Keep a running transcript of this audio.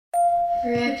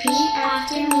Repeat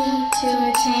after me to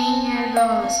attain your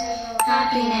goals.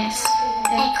 Happiness,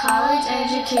 a college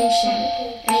education,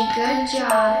 a good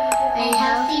job, a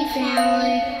healthy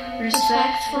family,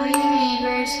 respect for your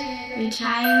neighbors,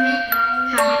 retirement,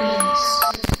 happiness.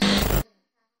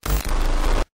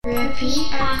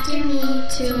 Repeat after me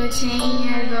to attain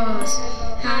your goals.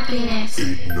 Happiness.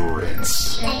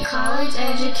 Ignorance. A college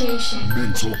education.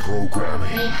 Mental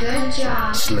programming. A good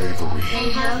job. Slavery.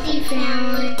 A healthy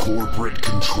family. Corporate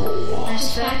control.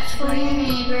 Respect for your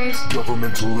neighbors.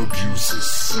 Governmental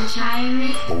abuses.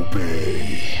 Retirement.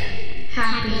 Obey.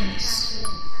 Happiness.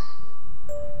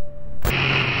 You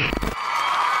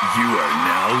are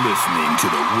now listening to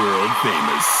the world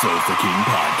famous Sofa King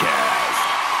podcast.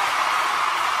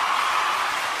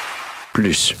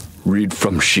 Please read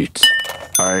from sheets.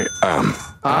 I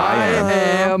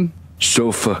am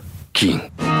Sofa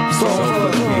King.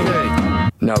 Sofa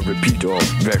King. Now repeat all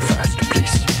very fast,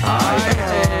 please. I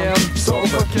am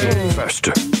Sofa King.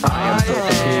 Faster. I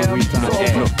am Sofa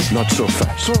King. No, not so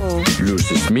fast.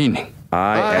 Loses meaning.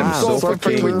 I am Sofa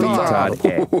King with Todd.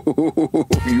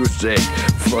 You say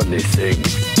funny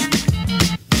things.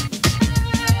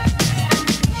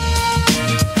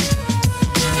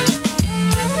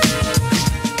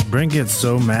 Brent gets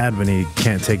so mad when he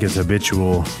can't take his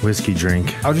habitual whiskey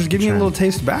drink. I'll just give you a little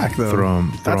taste back, though.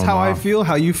 That's how I feel.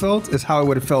 How you felt is how I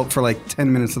would have felt for like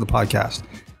 10 minutes of the podcast.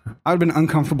 I would have been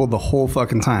uncomfortable the whole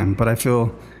fucking time, but I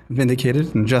feel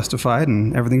vindicated and justified,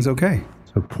 and everything's okay.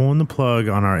 So pulling the plug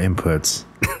on our inputs.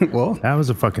 Well, that was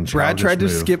a fucking childish Brad tried to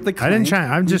move. skip the clank. I didn't try.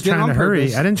 I'm just trying to hurry.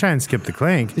 Purpose. I didn't try and skip the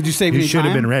clank. Did you save any time? You should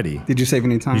have been ready. Did you save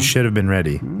any time? You should have been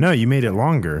ready. No, you made it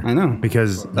longer. I know.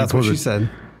 Because that's what she said.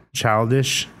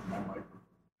 Childish.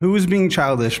 Who was being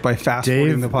childish by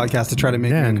fast-forwarding the podcast to try to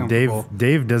make me uncomfortable?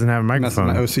 Dave doesn't have a microphone.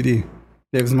 That's my OCD.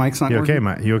 Dave's mic's not You working?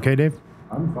 okay, You okay, Dave?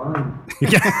 I'm fine.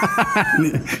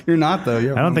 You're not, though.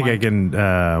 I don't think I can.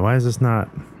 Why is this not?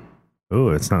 Oh,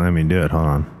 it's not letting me do it. Hold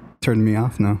on. Turned me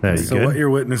off? No. So what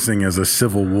you're witnessing is a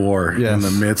civil war in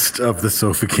the midst of the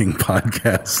Sofa King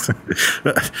podcast.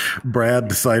 Brad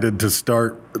decided to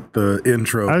start the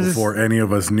intro before any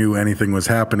of us knew anything was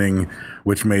happening,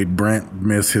 which made Brent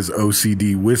miss his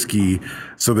OCD whiskey.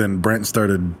 So then Brent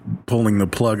started pulling the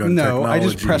plug on technology. I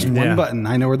just pressed one button.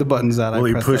 I know where the button's at. Well,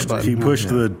 he pushed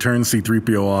the turn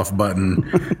C-3PO off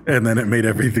button, and then it made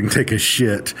everything take a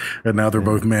shit. And now they're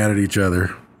both mad at each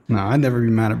other. No, I'd never be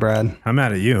mad at Brad. I'm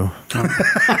mad at you.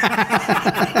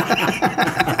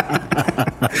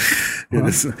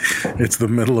 It's the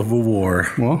middle of a war.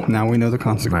 Well, now we know the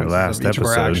consequences of each of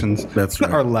our actions. That's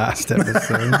right. Our last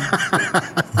episode.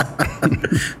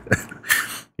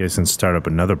 You guys can start up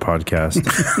another podcast.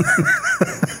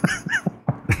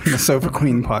 The Sofa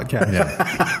Queen podcast.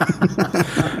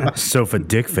 Yeah. Sofa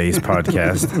Dick Face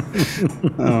podcast.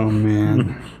 Oh,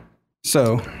 man.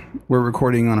 So, we're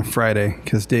recording on a Friday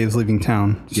because Dave's leaving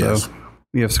town. So,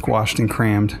 we have squashed and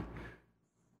crammed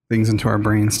things into our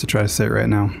brains to try to say it right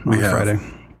now on Friday.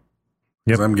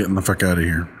 Yep. I'm getting the fuck out of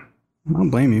here. I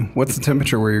don't blame you. What's the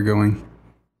temperature where you're going?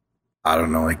 I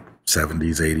don't know, like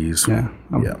 70s, 80s.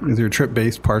 Yeah. Is your trip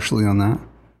based partially on that?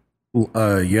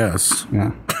 Yes.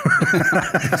 Yeah.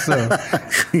 So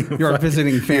you are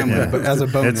visiting family, but as a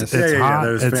bonus. It's hot.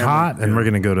 It's hot, and we're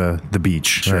gonna go to the beach.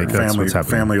 Sure. Like, that's what's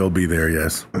happening. Family will be there.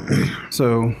 Yes.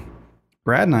 So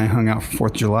Brad and I hung out for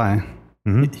 4th of July.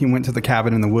 Mm-hmm. He went to the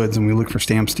cabin in the woods, and we looked for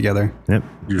stamps together. Yep.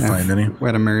 Did you find any? We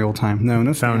had a merry old time. No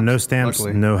stamps. Found no stamps.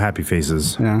 Luckily. No happy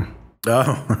faces. Yeah.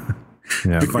 Oh.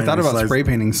 Yeah. We thought about spray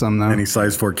painting some though. Any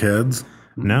size 4 kids?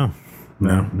 No,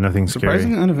 nothing scary.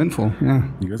 Surprisingly uneventful. Yeah.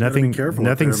 You guys gotta be careful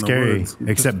Nothing out there in the scary woods.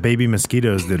 except baby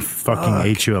mosquitoes that fucking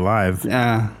ate you alive.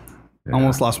 Yeah.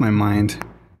 Almost lost my mind.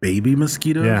 Baby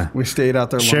mosquitoes? Yeah. We stayed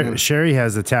out there long. Sherry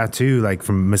has a tattoo like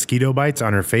from mosquito bites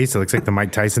on her face. It looks like the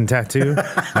Mike Tyson tattoo.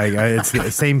 Like it's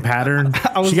the same pattern.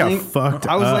 She got fucked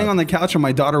I was up. laying on the couch and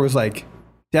my daughter was like,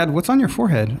 Dad, what's on your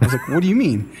forehead? I was like, what do you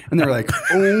mean? And they were like,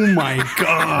 oh my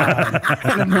God.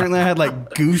 And apparently I had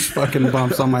like goose fucking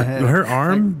bumps on my head. Her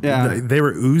arm, they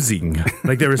were oozing.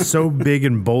 Like they were so big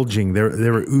and bulging. They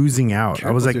were oozing out.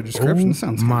 I was like, description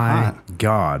sounds my hot.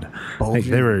 God. Bulging. Like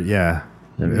they were,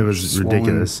 it was Swollen,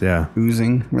 ridiculous. Yeah.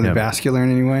 Oozing. Were they vascular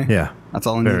in any way? Yeah. That's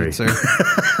all I needed, sir.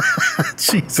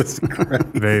 Jesus Christ.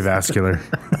 Very vascular.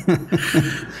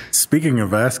 Speaking of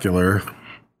vascular.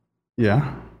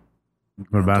 Yeah.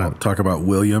 What about it? Talk about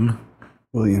William.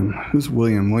 William. Who's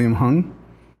William? William Hung?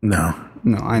 No,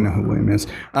 I know who William is.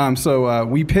 So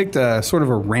we picked sort of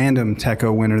a random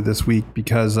Techo winner this week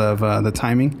because of the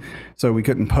timing. So we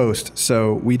couldn't post.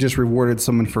 So we just rewarded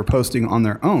someone for posting on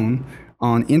their own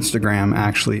on Instagram,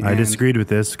 actually. I disagreed with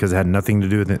this because it had nothing to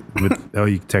do with it with El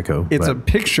Yucateco. It's a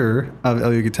picture of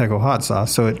El Yucateco hot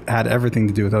sauce, so it had everything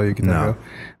to do with El Yucateco.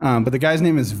 No. But the guy's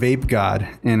name is Vape God,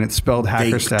 and it's spelled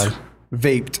hacker status.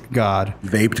 Vaped God.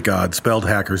 Vaped God, spelled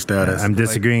hacker status. I'm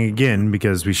disagreeing again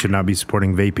because we should not be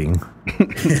supporting vaping.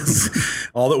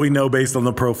 All that we know based on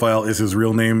the profile is his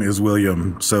real name is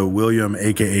William. So William,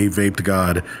 a.k.a. Vaped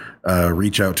God,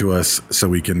 reach out to us so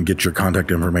we can get your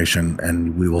contact information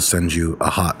and we will send you a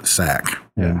hot sack.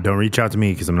 Yeah. Don't reach out to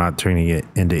me because I'm not turning it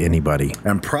into anybody.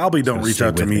 And probably don't reach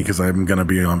out to me because I'm going to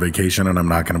be on vacation and I'm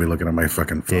not going to be looking at my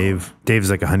fucking phone.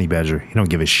 Dave's like a honey badger. He don't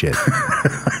give a shit.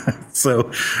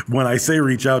 So when I say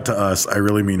reach out to us, I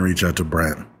really mean reach out to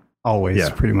Brent. Always,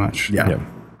 pretty much. Yeah.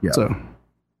 So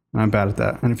I'm bad at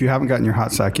that. And if you haven't gotten your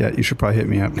hot sack yet, you should probably hit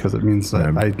me up because it means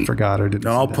that I forgot or didn't.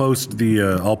 I'll post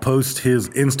I'll post his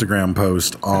Instagram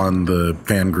post on the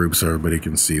fan group so everybody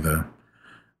can see the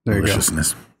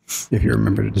deliciousness. If you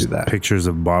remember to do that. Pictures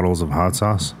of bottles of hot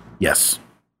sauce? Yes.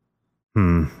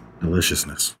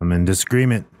 Deliciousness. I'm in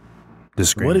disagreement.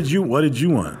 What did you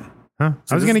want? Huh?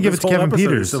 So I was going to give it to Kevin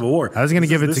Peters. Civil War. I was going to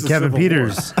give it to Kevin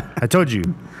Peters. I told you.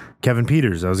 Kevin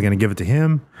Peters. I was going to give it to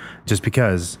him just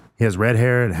because he has red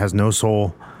hair and has no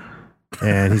soul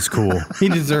and he's cool. He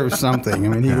deserves something. I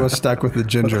mean, he was stuck with the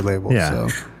ginger label. Yeah.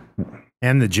 So.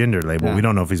 And the gender label. Yeah. We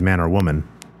don't know if he's man or woman.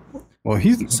 Well,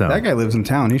 that guy lives in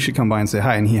town. He should come by and say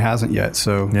hi, and he hasn't yet.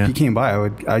 So he came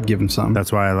by. I'd give him some.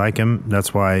 That's why I like him.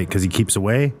 That's why, because he keeps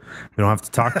away. We don't have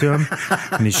to talk to him.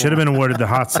 And he should have been awarded the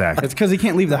hot sack. It's because he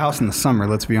can't leave the house in the summer.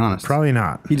 Let's be honest. Probably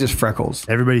not. He just freckles.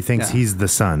 Everybody thinks he's the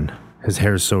sun. His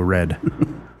hair's so red.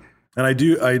 And I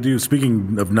do.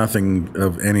 Speaking of nothing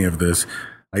of any of this,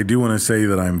 I do want to say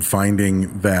that I'm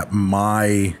finding that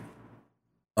my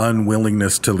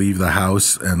unwillingness to leave the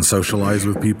house and socialize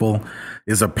with people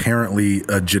is apparently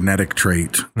a genetic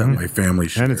trait that my family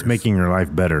shares. And it's making your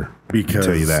life better. Because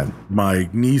I'll tell you that. My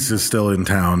niece is still in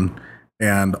town,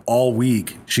 and all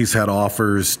week she's had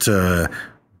offers to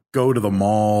go to the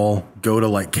mall, go to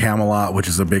like Camelot, which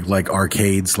is a big like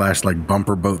arcade / like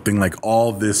bumper boat thing. Like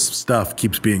all this stuff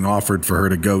keeps being offered for her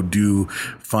to go do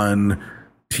fun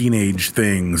teenage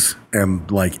things, and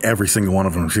like every single one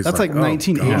of them, she's that's like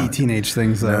 1980 teenage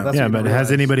things though. Yeah, that's but has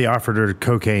anybody offered her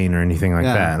cocaine or anything like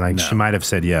that? Like she might have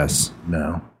said yes.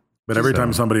 No. But every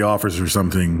time somebody offers her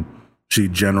something, she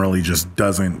generally just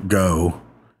doesn't go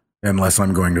unless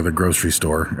I'm going to the grocery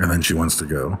store, and then she wants to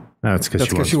go. No, it's because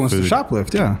she wants to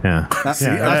shoplift. Yeah.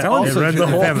 I'm telling you,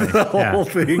 the whole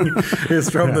thing is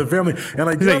from the family. And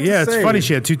I do have to say, it's funny.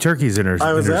 She had 2 turkeys in her.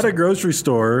 I was at a grocery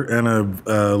store, and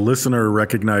a listener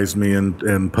recognized me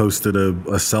and posted a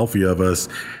selfie of us.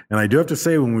 And I do have to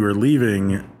say, when we were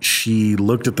leaving, she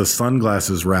looked at the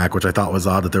sunglasses rack, which I thought was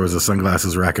odd that there was a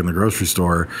sunglasses rack in the grocery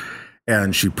store.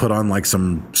 And she put on like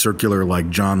some circular, like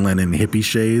John Lennon hippie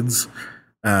shades,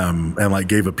 and like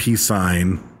gave a peace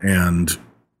sign. And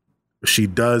she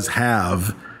does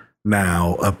have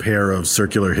now a pair of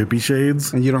circular hippie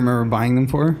shades. And you don't remember buying them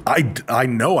for her? I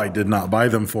know I did not buy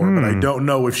them for her, but I don't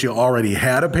know if she already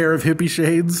had a pair of hippie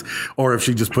shades or if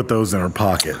she just put those in her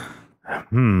pocket.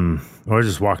 Or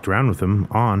just walked around with them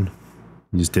on.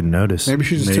 You just didn't notice. Maybe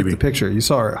she just took the picture. You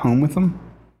saw her at home with them?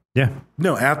 Yeah.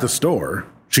 No, at the store.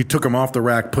 She took them off the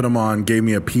rack, put them on, gave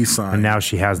me a peace sign. And now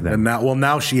she has them. And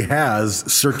now she has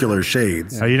circular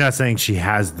shades. Oh, you're not saying she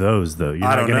has those, though. You're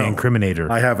not going to incriminate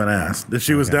her. I haven't asked. If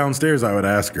she was downstairs, I would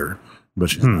ask her, but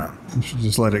she's not. You should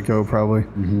just let it go, probably.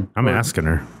 I'm asking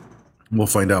her. We'll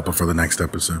find out before the next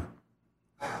episode.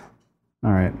 All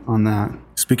right, on that.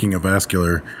 Speaking of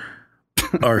vascular,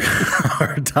 our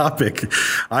topic,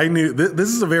 I knew this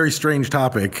is a very strange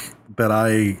topic that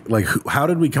I like. How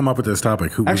did we come up with this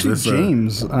topic? Who actually was this?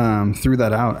 James threw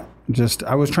that out.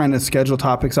 I was trying to schedule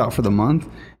topics out for the month,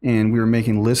 and we were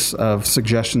making lists of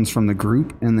suggestions from the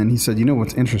group. And then he said, "You know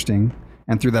what's interesting?"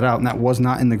 and threw that out. And that was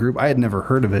not in the group. I had never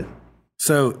heard of it.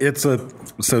 So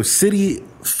City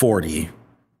 40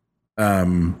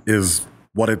 is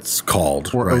what it's called,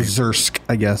 or right? Ozersk,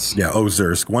 I guess. Yeah,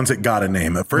 Ozersk. Once it got a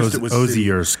name, at first it was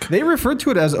Ozersk. They referred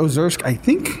to it as Ozersk, I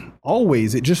think,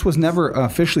 always. It just was never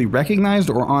officially recognized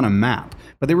or on a map.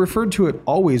 But they referred to it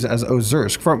always as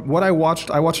Ozersk. From what I watched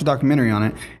a documentary on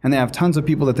it, and they have tons of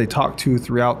people that they talked to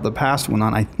throughout the past one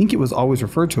on. I think it was always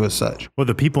referred to as such. Well,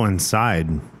 the people inside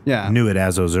knew it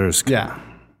as Ozersk. Yeah.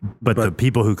 But the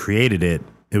people who created it,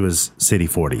 it was City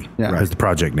 40. Yeah. As the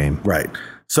project name. Right.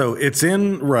 So it's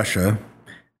in Russia.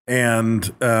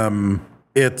 And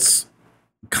it's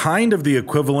kind of the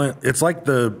equivalent. It's like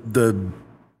the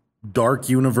dark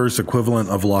universe equivalent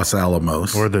of Los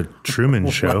Alamos, or the Truman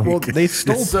Show. Well, they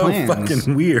stole plans. So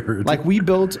fucking weird. Like we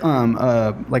built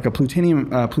like a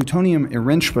plutonium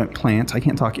enrichment plant. I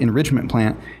can't talk enrichment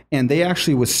plant, and they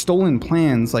actually was stolen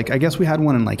plans. Like I guess we had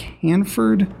one in like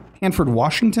Hanford,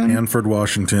 Washington,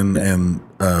 and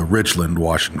Richland,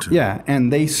 Washington. Yeah,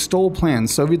 and they stole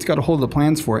plans. Soviets got a hold of the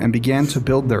plans for it and began to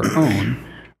build their own.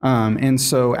 And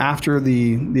so after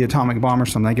the atomic bomb or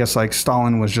something, I guess like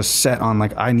Stalin was just set on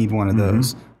like, I need one of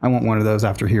those. I want one of those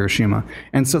after Hiroshima.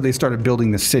 And so they started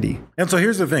building the city. And so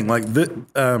here's the thing, like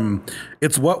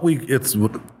it's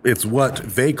what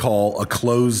they call a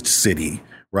closed city,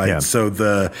 right? Yeah.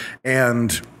 So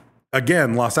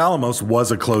again, Los Alamos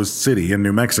was a closed city in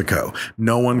New Mexico.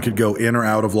 No one could go in or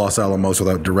out of Los Alamos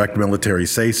without direct military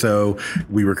say-so.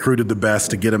 We recruited the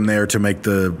best to get them there to make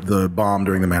the bomb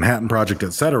during the Manhattan Project,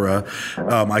 et cetera.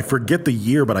 I forget the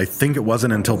year, but I think it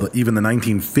wasn't until even the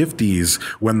 1950s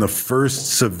when the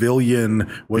first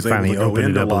civilian was able to go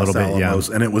into Los Alamos,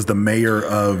 and it was the mayor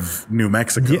of New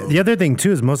Mexico. The other thing,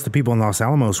 too, is most of the people in Los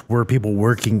Alamos were people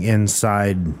working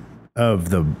inside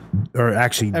of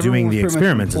actually doing the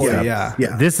experiments and stuff.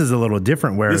 Yeah. This is a little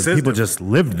different where people just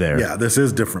lived there. Yeah, this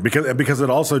is different because it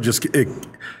also so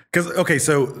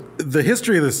the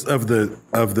history of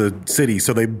the city.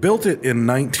 So they built it in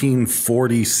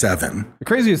 1947. The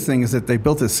craziest thing is that they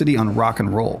built a city on rock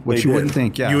and roll, which you wouldn't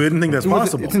think. Yeah, you wouldn't think that's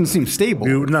possible. It didn't seem stable.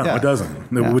 It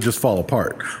doesn't. It would just fall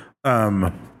apart.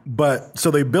 But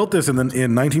so they built this in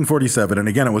 1947, and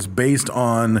again, it was based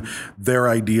on their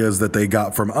ideas that they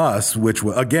got from us, which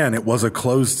again, it was a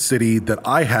closed city that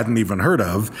I hadn't even heard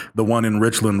of, the one in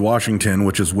Richland, Washington,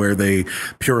 which is where they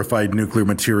purified nuclear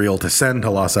material to send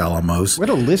to Los Alamos. We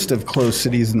had a list of closed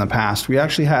cities in the past. We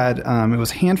actually had it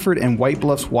was Hanford and White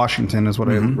Bluffs, Washington, is what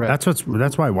I read.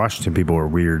 That's why Washington people are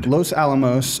weird. Los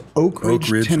Alamos, Oak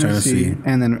Ridge, Tennessee,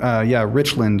 and then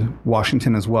Richland,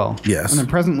 Washington as well. Yes, and then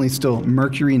presently still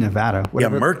Mercury, Nevada.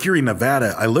 Whatever. Yeah, Mercury,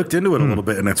 Nevada. I looked into it a little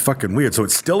bit, and it's fucking weird. So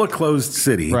it's still a closed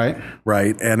city,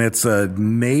 right? And it's a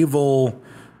naval.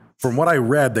 From what I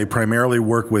read, they primarily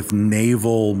work with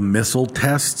naval missile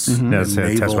tests. That's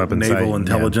a test weapon naval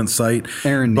intelligence site.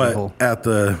 Aaron Naval. But at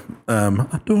the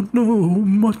I don't know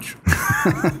much,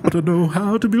 but I know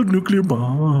how to build nuclear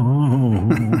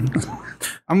bombs.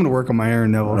 I'm going to work on my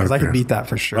Aaron Neville because I can beat that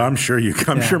for sure. I'm sure you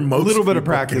can. I'm sure most a little bit of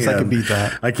practice, I can beat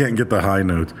that. I can't get the high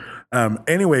notes.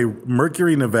 Anyway,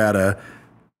 Mercury, Nevada,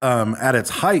 at its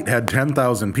height had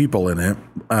 10,000 people in it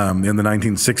in the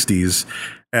 1960s.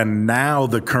 And now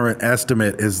the current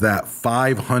estimate is that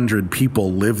 500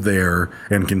 people live there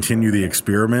and continue the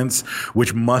experiments,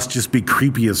 which must just be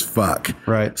creepy as fuck.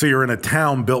 Right. So you're in a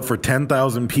town built for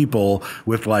 10,000 people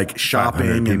with like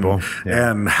shopping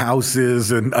and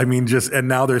houses. And I mean, and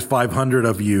now there's 500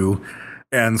 of you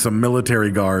and some military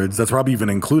guards. That's probably even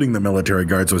including the military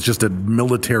guards. So it's just a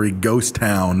military ghost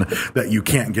town that you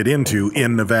can't get into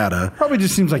in Nevada. Probably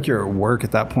just seems like you're at work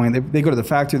at that point. They go to the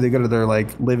factory, they go to their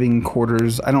like living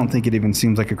quarters. I don't think it even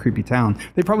seems like a creepy town.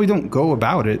 They probably don't go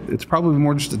about it. It's probably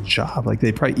more just a job. Like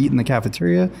they probably eat in the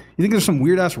cafeteria. You think there's some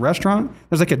weird ass restaurant?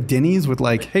 There's like a Denny's with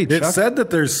like, hey, Chuck. It said that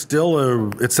there's still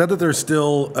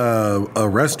a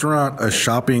restaurant, a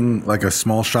shopping, like a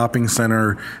small shopping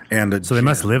center, and a So they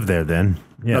must live there then.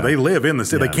 Yeah. No, they live in the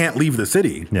city. Yeah. They can't leave the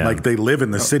city. Yeah. Like they live in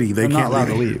the city. They can't allowed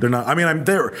to leave. They're not. I mean,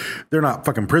 they're not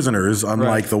fucking prisoners,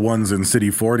 unlike the ones in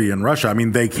City 40 in Russia. I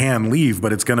mean, they can leave,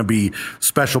 but it's going to be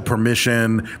special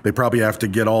permission. They probably have to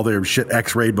get all their shit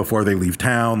X-rayed before they leave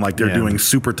town. Like they're doing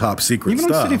super top secret stuff.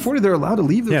 Even on City 40, they're allowed to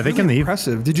leave. They can leave.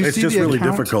 Impressive. Did you see just the really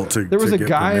account? Difficult to. There was a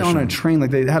guy on a train.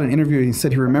 Like they had an interview. And he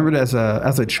said he remembered as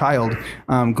a child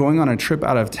going on a trip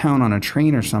out of town on a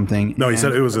train or something. No, he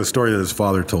said it was a story that his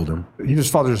father told him.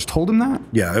 His father just told him that?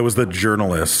 Yeah, it was the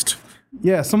journalist.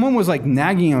 Yeah, someone was like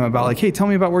nagging him about like, hey, tell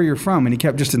me about where you're from. And he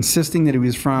kept just insisting that he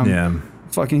was from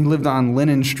he lived on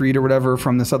Lennon Street or whatever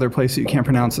from this other place that you can't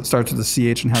pronounce that starts with a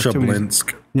CH and has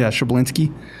Shablinsk.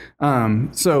 Shablinski.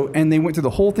 And they went through the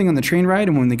whole thing on the train ride.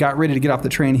 And when they got ready to get off the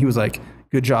train, he was like,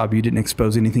 good job. You didn't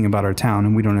expose anything about our town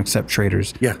and we don't accept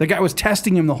traitors. Yeah. The guy was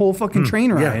testing him the whole fucking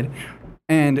train ride. Yeah.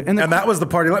 And that was the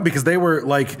party line because they were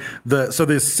like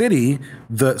this city,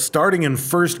 starting in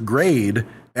first grade,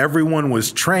 everyone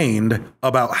was trained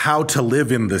about how to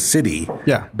live in the city.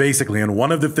 Yeah. Basically. And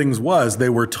one of the things was they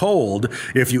were told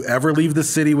if you ever leave the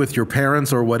city with your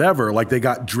parents or whatever, like they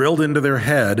got drilled into their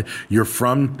head, you're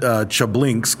from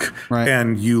Chablinsk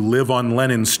and you live on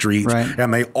Lennon Street. Right.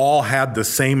 And they all had the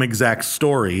same exact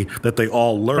story that they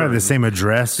all learned. Probably the same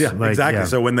address. Yeah, exactly. Yeah.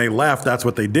 So when they left, that's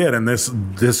what they did. And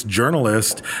this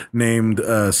journalist named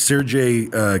Sergei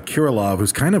Kirillov,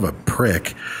 who's kind of a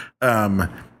prick,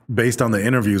 based on the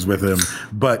interviews with him,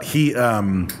 but he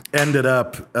ended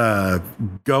up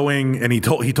going, and he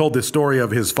told this story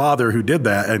of his father who did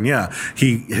that, and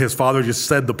his father just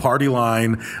said the party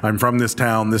line, "I'm from this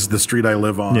town, this is the street I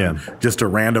live on." Just a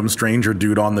random stranger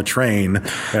dude on the train.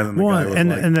 And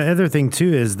and the other thing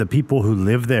too is the people who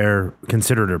live there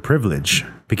consider it a privilege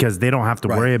because they don't have to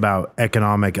worry about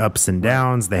economic ups and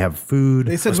downs. They have food.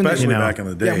 They said especially back in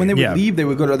the day. Yeah, when they would leave, they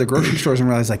would go to other grocery stores and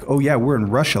realize like, oh yeah, we're in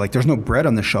Russia. Like there's no bread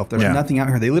on the shelf. There's nothing out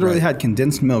here. They literally had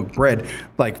condensed milk, bread,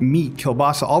 like meat,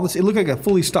 kielbasa, all this. It looked like a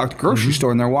fully stocked grocery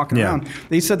store, and they're walking around.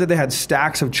 They said that they had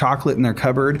stacks of chocolate in their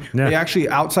cupboard. They actually,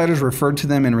 outsiders referred to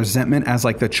them in resentment as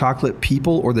like the chocolate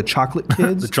people or the chocolate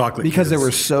kids. The chocolate because kids. they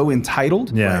were so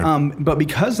entitled. But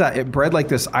because that, it bred like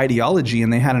this ideology,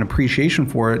 and they had an appreciation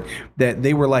for it, that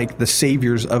they were like the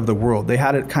saviors of the world. They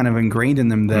had it kind of ingrained in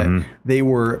them that they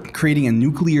were creating a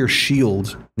nuclear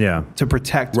shield to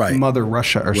protect Mother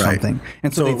Russia or something.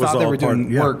 And so they thought they were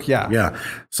doing work.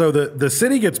 So the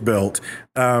city gets built.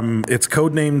 It's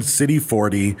codenamed City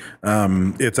 40.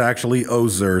 It's actually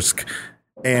Ozersk.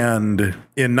 And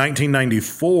in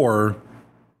 1994,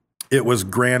 it was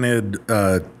granted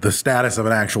the status of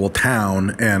an actual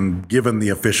town and given the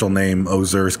official name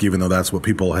Ozersk, even though that's what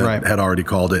people had already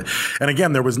called it. And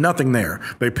again, there was nothing there.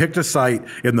 They picked a site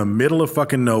in the middle of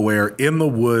fucking nowhere, in the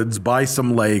woods, by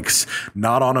some lakes,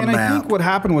 not on a map. And I think what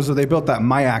happened was that they built that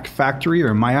Mayak factory,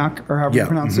 or Mayak, or however you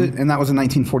pronounce it, and that was in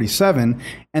 1947.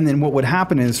 And then what would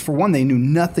happen is, for one, they knew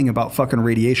nothing about fucking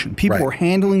radiation. People were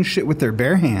handling shit with their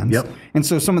bare hands. And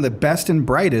so some of the best and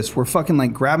brightest were fucking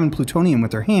like grabbing plutonium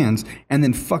with their hands and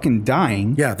then fucking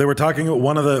dying. Yeah, they were talking about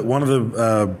one of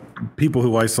the people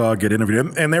who I saw get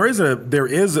interviewed, and there is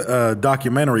a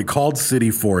documentary called City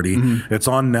 40. It's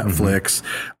on Netflix.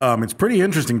 It's a pretty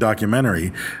interesting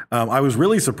documentary. I was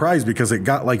really surprised because it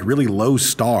got like really low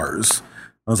stars.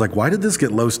 I was like, why did this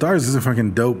get low stars? This is a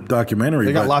fucking dope documentary.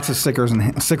 They got lots of sickles and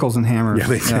hammers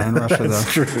in Russia, though.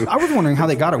 True. I was wondering how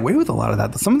they got away with a lot of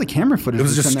that. Some of the camera footage it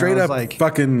was just straight up like,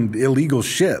 fucking illegal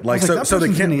shit. Like, that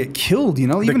person's going to get killed, you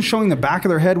know? Even showing the back of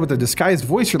their head with a disguised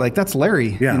voice, you're like, that's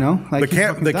Larry, you know? Like,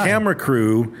 the camera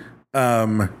crew,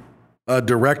 a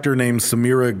director named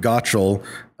Samira Gotchel,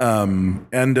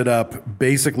 ended up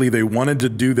basically they wanted to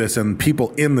do this, and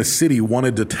people in the city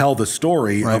wanted to tell the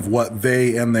story of what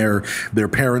they and their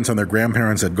parents and their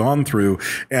grandparents had gone through,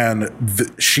 and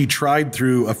she tried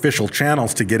through official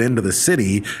channels to get into the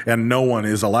city, and no one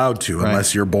is allowed to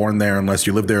unless you're born there, unless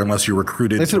you live there, unless you're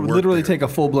recruited. They said it would literally take a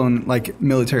full-blown like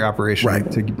military operation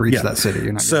to breach that city.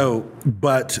 You're not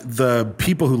but the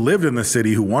people who lived in the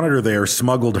city who wanted her there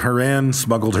smuggled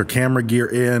her camera gear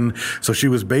in, so she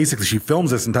films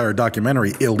this entire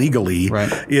documentary illegally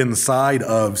inside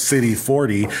of City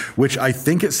 40, which I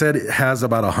think it said it has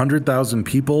about 100,000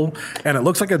 people, and it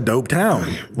looks like a dope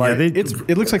town. Like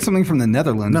it looks like something from the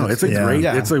Netherlands. No,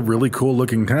 it's a really cool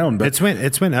looking town. But it's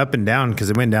went up and down because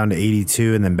it went down to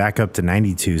 82 and then back up to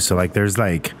 92. So like there's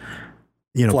like,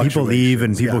 you know, people leave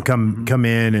and people come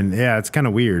in, and it's kind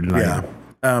of weird. Like,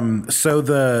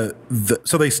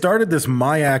 So they started this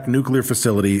Mayak nuclear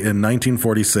facility in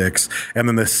 1946, and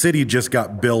then the city just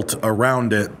got built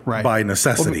around it by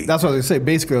necessity. Well, that's what I was going to say.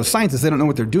 Basically, those scientists, they don't know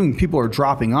what they're doing. People are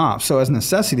dropping off. So as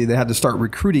necessity, they had to start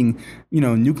recruiting, you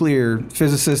know, nuclear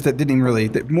physicists that didn't really,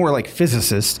 more like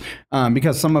physicists,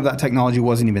 because some of that technology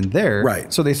wasn't even there.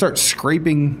 Right. So they start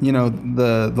scraping, you know,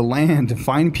 the land to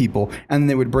find people, and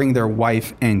they would bring their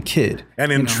wife and kid.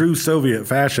 And in true Soviet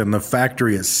fashion, the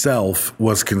factory itself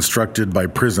was constructed by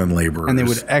prison laborers, and they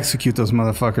would execute those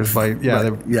motherfuckers by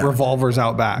revolvers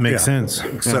out back. Makes sense.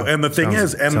 So and the thing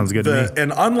sounds good to me.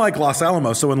 And unlike Los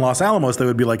Alamos, so in Los Alamos they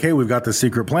would be like, hey, we've got this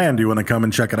secret plan, do you want to come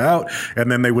and check it out? And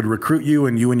then they would recruit you,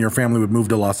 and you and your family would move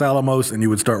to Los Alamos, and you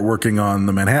would start working on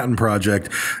the Manhattan Project.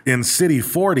 In City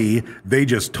 40, they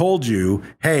just told you,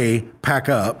 hey, pack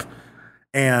up.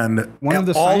 And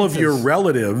all of your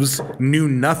relatives knew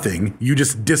nothing. You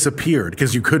just disappeared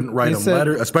because you couldn't write a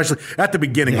letter, especially at the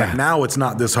beginning. Like now it's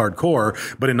not this hardcore,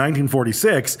 but in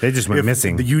 1946, they just went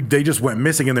missing. They just went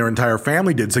missing, and their entire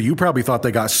family did. So you probably thought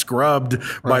they got scrubbed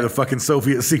by the fucking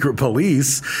Soviet secret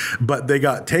police, but they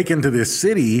got taken to this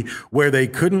city where they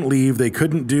couldn't leave. They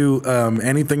couldn't do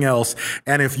anything else.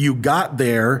 And if you got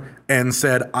there and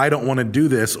said, I don't want to do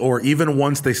this, or even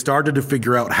once they started to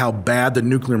figure out how bad the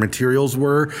nuclear materials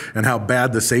were and how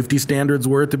bad the safety standards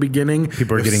were at the beginning.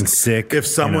 People are getting sick. If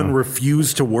someone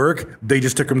refused to work, they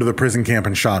just took him to the prison camp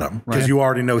and shot him. Because you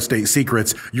already know state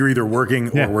secrets. You're either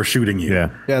working or we're shooting you.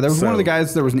 Yeah, there was one of the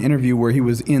guys, there was an interview where he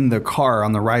was in the car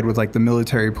on the ride with like the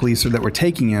military police that were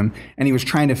taking him, and he was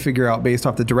trying to figure out based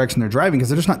off the direction they're driving, because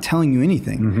they're just not telling you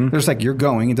anything. They're just like, you're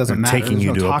going, it doesn't matter. Taking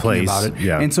you to a place. About it.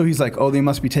 Yeah. And so he's like, oh, they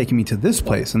must be taking me to this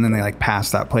place. And then they like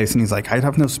pass that place, and he's like, I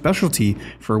have no specialty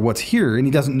for what's here, and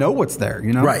he doesn't know what's there,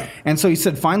 you know? Right. And so he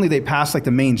said finally they passed like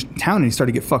the main town, and he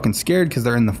started to get fucking scared because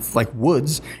they're in the like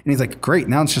woods, and he's like, great,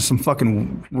 now it's just some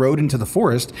fucking road into the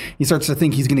forest. He starts to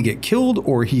think he's going to get killed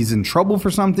or he's in trouble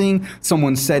for something.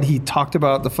 Someone said he talked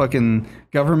about the fucking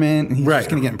government and he's just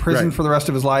going to get in prison for the rest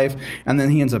of his life, and then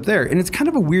he ends up there. And it's kind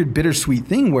of a weird bittersweet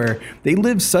thing where they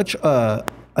live such a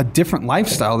different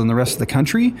lifestyle than the rest of the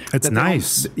country. It's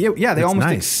nice. They almost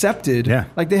accepted. Yeah.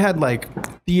 Like they had like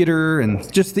theater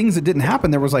and just things that didn't happen.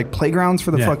 There was like playgrounds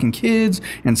for the fucking kids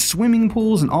and swimming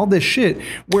pools and all this shit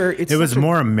where it was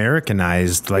more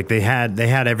Americanized. Like they had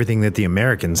everything that the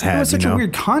Americans had. It was such a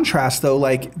weird contrast though.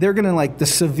 Like they're going to like the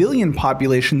civilian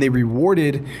population they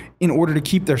rewarded in order to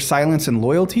keep their silence and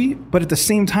loyalty. But at the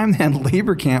same time, they had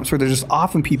labor camps where they're just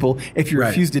offing people if you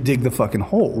refuse to dig the fucking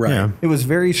hole. Right. Yeah. It was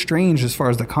very strange as far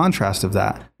as the contrast of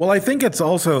that. Well, I think it's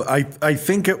also, I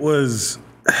think it was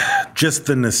just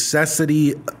the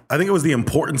necessity. I think it was the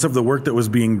importance of the work that was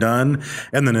being done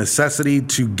and the necessity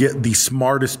to get the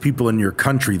smartest people in your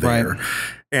country there. Right.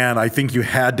 And I think you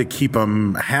had to keep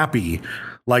them happy.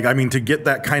 Like, I mean, to get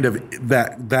that kind of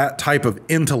that type of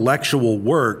intellectual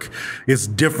work is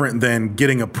different than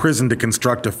getting a prison to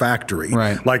construct a factory.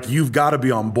 Right. Like, you've got to be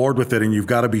on board with it and you've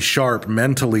got to be sharp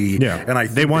mentally. Yeah. And I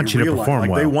think they want you to perform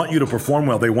well. They want you to perform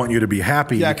well. They want you to be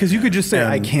happy. Yeah, because you could just say,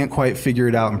 I can't quite figure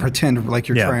it out and pretend like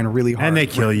you're trying really hard. And they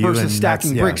kill you. Versus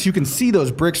stacking bricks. You can see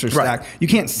those bricks are stacked. You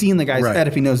can't see in the guy's head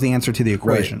if he knows the answer to the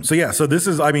equation. Right. So this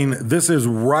is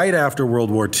right after World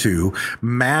War II.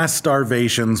 Mass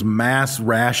starvations, mass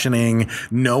rationing.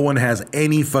 No one has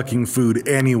any fucking food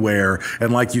anywhere.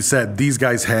 And like you said, these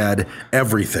guys had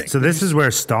everything. So this is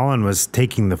where Stalin was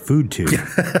taking the food to.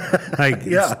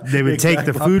 They would take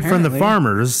the food from the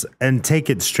farmers and take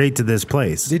it straight to this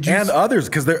place. And others,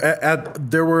 because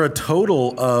there were a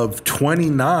total of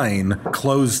 29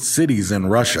 closed cities in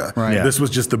Russia. Right. Yeah. This was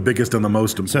just the biggest and the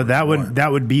most important. So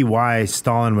that would be why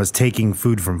Stalin was taking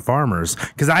food from farmers.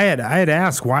 Because I had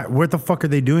asked, what the fuck are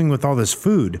they doing with all this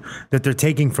food that they're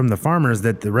taking from the farmers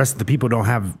that the rest of the people don't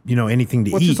have, anything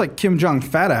to eat? It's just like Kim Jong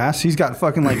fat ass. He's got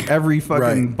fucking like every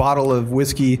fucking bottle of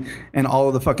whiskey and all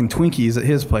of the fucking Twinkies at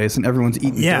his place, and everyone's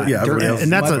eating dirt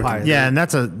and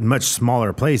that's a much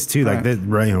smaller place too. Right.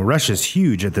 Like Russia's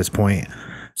huge at this point.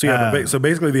 So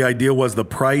basically the idea was the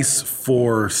price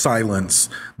for silence,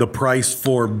 the price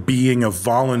for being a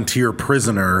volunteer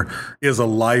prisoner is a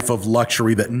life of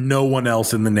luxury that no one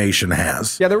else in the nation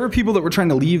has. Yeah, there were people that were trying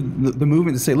to leave the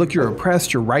movement to say, look, you're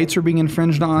oppressed, your rights are being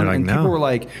infringed on. Like, and people were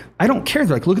like, I don't care.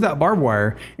 They're like, look at that barbed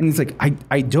wire. And he's like,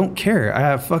 I don't care. I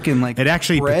have fucking like it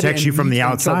actually protects you from the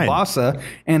outside.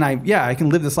 And I can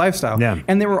live this lifestyle. Yeah.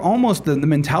 And they were almost the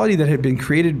mentality that had been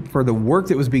created for the work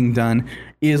that was being done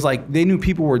is like they knew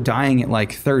people were dying at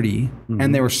like 30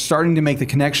 and they were starting to make the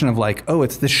connection of like, oh,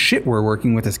 it's the shit we're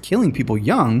working with is killing people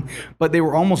young, but they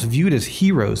were almost viewed as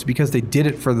heroes because they did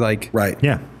it for like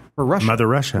for Russia. Mother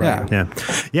Russia.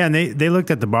 Yeah. And they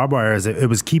looked at the barbed wire as it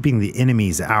was keeping the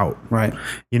enemies out. Right.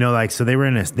 So they were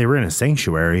in a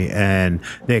sanctuary and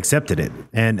they accepted it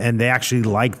and they actually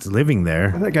liked living there.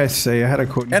 What did that guy say? I had a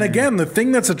quote. And again, the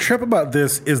thing that's a trip about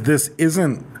this is this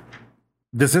isn't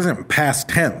past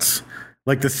tense.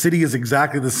 Like the city is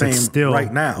exactly the same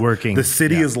right now. Working. The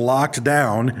city is locked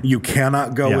down. You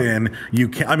cannot go in. You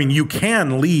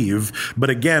can leave, but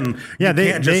again, you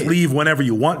can't just leave whenever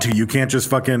you want to. You can't just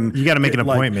fucking. You got to make an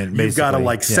appointment. You've got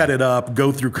to set it up,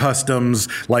 go through customs,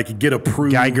 get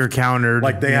approved. Geiger countered.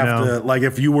 Like they have to. Like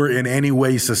if you were in any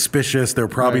way suspicious, they're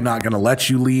probably not going to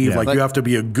let you leave. Yeah. You have to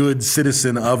be a good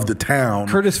citizen of the town.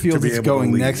 Curtis Fields is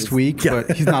going next week,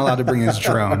 but he's not allowed to bring his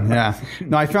drone. Yeah.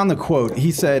 No, I found the quote.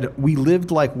 He said, "We lived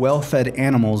like well-fed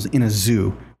animals in a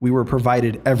zoo. We were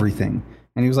provided everything."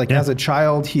 And he was like, as a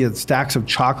child, he had stacks of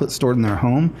chocolate stored in their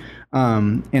home.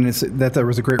 And it's that there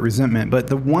was a great resentment. But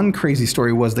the one crazy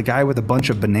story was the guy with a bunch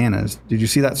of bananas. Did you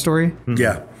see that story?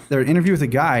 Yeah. There was an interview with a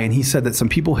guy, and he said that some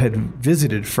people had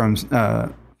visited from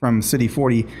City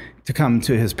 40 to come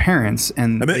to his parents.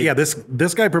 And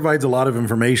this guy provides a lot of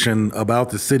information about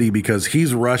the city because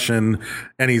he's Russian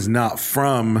and he's not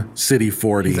from City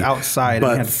 40. He's outside,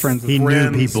 but and had friends. He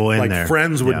knew people in there.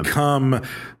 Friends would come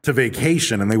to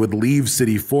vacation and they would leave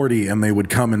City 40 and they would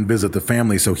come and visit the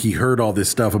family. So he heard all this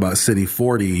stuff about City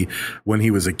 40 when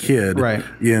he was a kid,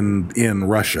 in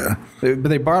Russia. But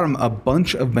they brought him a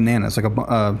bunch of bananas, like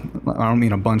I don't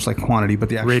mean a bunch like quantity, but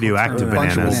the actual radioactive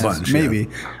bananas, maybe.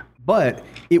 But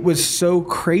it was so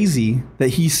crazy that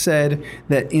he said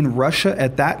that in Russia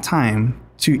at that time,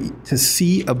 to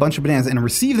see a bunch of bananas and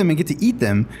receive them and get to eat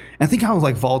them, and think how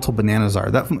like volatile bananas are.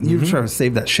 That you try to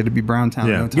save that shit to be Browntown.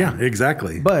 Yeah, no time. yeah,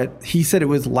 exactly. But he said it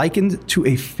was likened to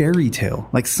a fairy tale,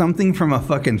 like something from a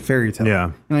fucking fairy tale. Yeah, you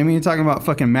know what I mean? You're talking about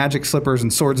fucking magic slippers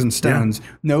and swords and stones. Yeah.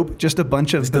 Nope, just a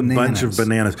bunch of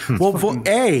bananas. Well,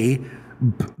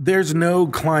 there's no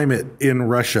climate in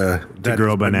Russia that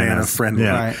grow is banana friendly.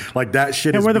 Yeah. Right. Like that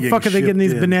shit is where the fuck are they getting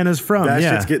these bananas from? That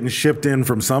shit's getting shipped in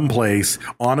from someplace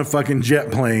on a fucking jet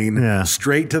plane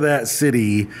straight to that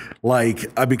city.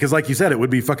 Like, because like you said, it would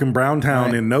be fucking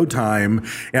Browntown in no time.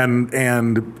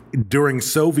 And during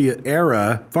Soviet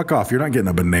era, fuck off, you're not getting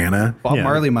a banana. Bob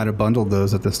Marley might have bundled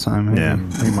those at this time. Yeah,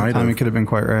 he might have. Timing could have been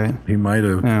quite right. He might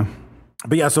have. Yeah.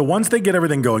 But yeah, so once they get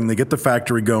everything going, they get the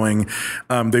factory going,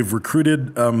 they've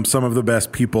recruited some of the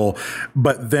best people,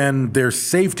 but then their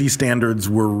safety standards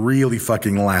were really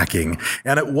fucking lacking.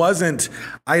 And it wasn't,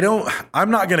 I'm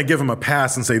not going to give them a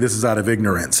pass and say this is out of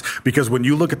ignorance, because when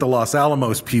you look at the Los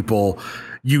Alamos people,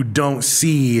 you don't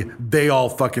see they all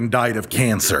fucking died of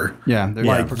cancer. Yeah,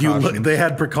 they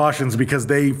had precautions because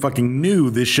they fucking knew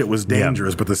this shit was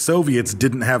dangerous, but the Soviets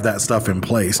didn't have that stuff in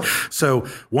place. So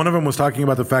one of them was talking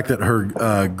about the fact that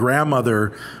her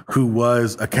grandmother, who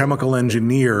was a chemical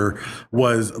engineer,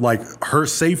 was like, her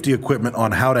safety equipment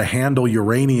on how to handle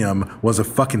uranium was a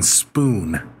fucking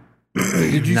spoon.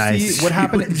 Did you see what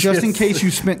happened? Just in case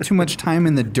you spent too much time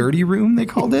in the dirty room, they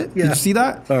called it. Did you see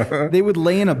that? They would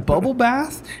lay in a bubble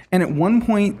bath, and at one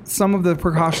point, some of the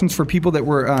precautions for people that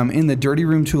were in the dirty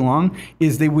room too long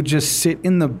is they would just sit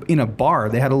in a bar.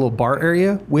 They had a little bar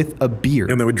area with a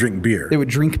beer, and they would drink beer. They would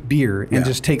drink beer and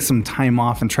just take some time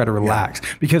off and try to relax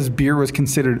because beer was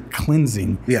considered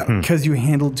cleansing. Yeah, because you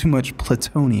handled too much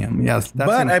plutonium. Yes,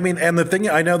 I mean, and the thing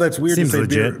I know that's weird to say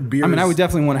legit. Beer I mean, I would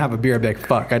definitely want to have a beer. I'd be like,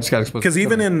 fuck, I just got. Because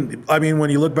even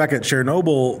when you look back at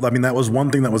Chernobyl, I mean, that was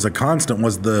one thing that was a constant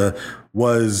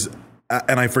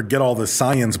and I forget all the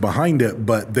science behind it,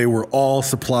 but they were all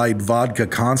supplied vodka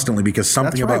constantly because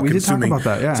something about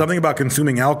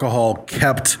consuming alcohol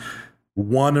kept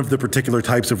one of the particular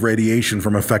types of radiation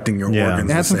from affecting your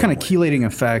organs. It had some kind of chelating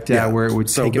effect, where it would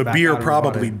take it back. So the beer out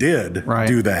probably of did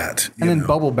do that. And then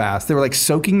bubble baths. They were like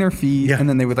soaking their feet, and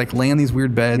then they would like lay on these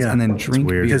weird beds and then drink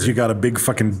beer. Because you got a big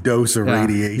fucking dose of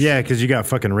radiation. Yeah, because you got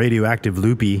fucking radioactive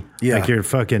loopy. Yeah. Like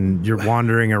you're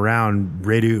wandering around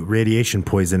radiation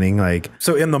poisoning. Like,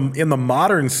 so in the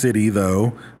modern city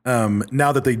though,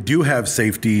 now that they do have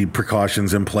safety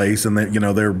precautions in place and that,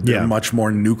 they're much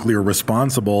more nuclear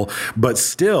responsible, but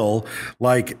still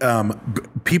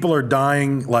people are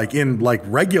dying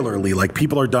regularly, like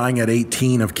people are dying at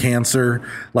 18 of cancer,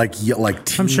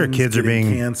 I'm sure kids are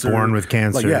being born with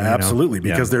cancer. Absolutely.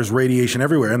 Because there's radiation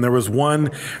everywhere. And there's one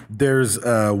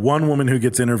woman who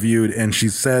gets interviewed and she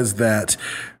says that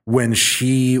when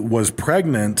she was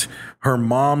pregnant, her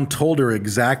mom told her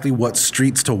exactly what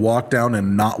streets to walk down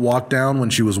and not walk down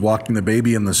when she was walking the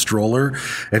baby in the stroller.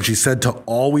 And she said to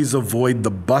always avoid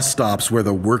the bus stops where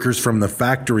the workers from the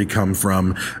factory come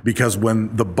from, because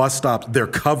when the bus stops, they're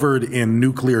covered in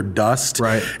nuclear dust,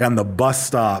 and the bus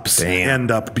stops end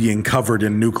up being covered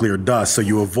in nuclear dust. So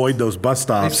you avoid those bus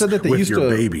stops with your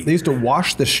baby. They used to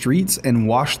wash the streets and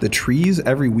wash the trees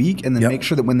every week and then make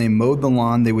sure that when they mowed the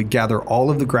lawn, they would gather all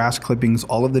of the grass clippings,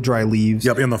 all of the dry leaves.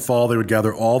 In the fall, they would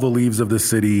gather all the leaves of the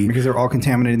city because they're all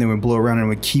contaminated. And they would blow around and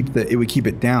it would keep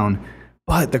it down.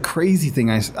 But the crazy thing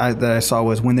that I saw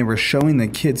was when they were showing the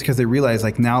kids, because they realized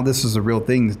like now this is a real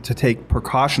thing to take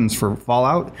precautions for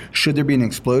fallout should there be an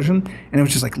explosion, and it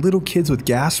was just like little kids with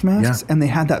gas masks, and they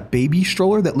had that baby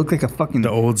stroller that looked like a fucking the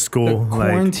old school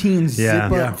quarantine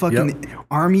zip up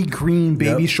army green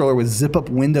baby stroller with zip up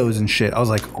windows and shit. I was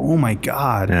like, oh my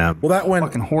god, well that went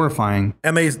fucking horrifying.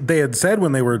 And they had said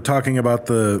when they were talking about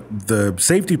the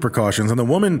safety precautions, and the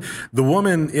woman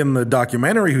in the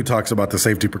documentary who talks about the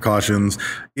safety precautions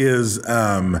is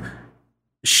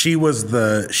she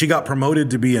got promoted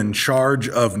to be in charge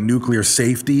of nuclear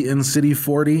safety in City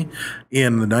 40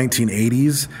 in the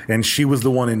 1980s, and she was the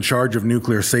one in charge of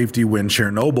nuclear safety when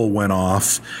Chernobyl went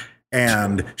off.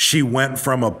 And she went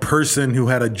from a person who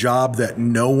had a job that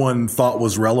no one thought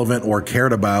was relevant or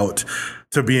cared about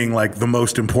to being like the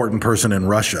most important person in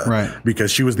Russia. Right.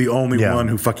 Because she was the only one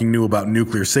who fucking knew about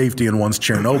nuclear safety. And once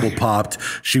Chernobyl popped,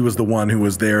 she was the one who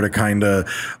was there to kind of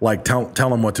like tell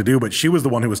them what to do. But she was the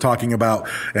one who was talking about,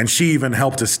 and she even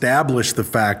helped establish the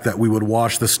fact that we would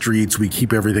wash the streets, we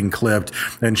keep everything clipped.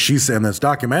 And she said in this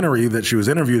documentary that she was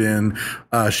interviewed in,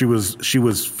 she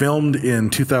was filmed in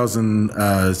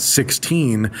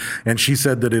 2016. And she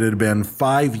said that it had been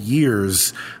 5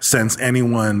 years since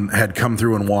anyone had come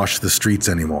through and washed the streets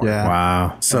anymore. Yeah.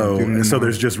 Wow. So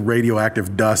there's just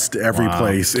radioactive dust every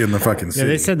place in the fucking city.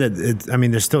 Yeah, they said that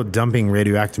they're still dumping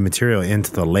radioactive material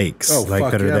into the lakes. Oh, like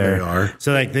fuck that are yeah, there. they are.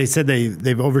 So like they said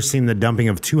they've overseen the dumping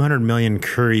of 200 million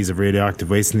curies of radioactive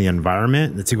waste in the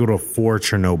environment. That's equal to 4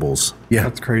 Chernobyls. Yeah.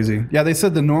 That's crazy. Yeah, they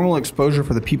said the normal exposure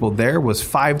for the people there was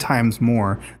 5 times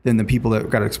more than the people that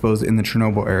got exposed in the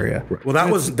Chernobyl area. Well,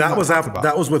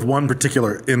 that was with one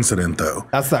particular incident though.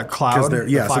 That's that cloud. So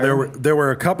there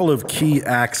were a couple of key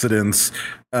accidents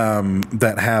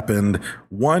that happened.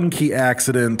 One key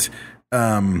accident,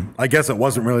 I guess it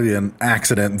wasn't really an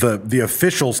accident. The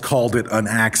officials called it an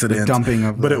accident,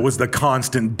 but it was the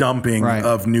constant dumping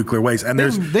of nuclear waste. And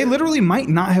they literally might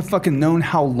not have fucking known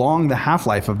how long the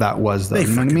half-life of that was, though. They you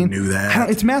know what I mean? knew that.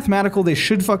 It's mathematical. They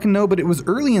should fucking know, but it was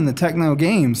early in the techno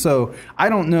game, so I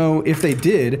don't know if they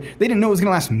did. They didn't know it was going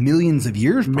to last millions of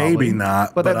years. Probably. Maybe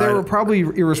not, but they were probably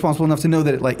irresponsible enough to know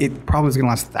that it probably was going to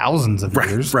last thousands of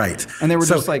years. Right. And they were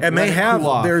just like, and they have. Cool,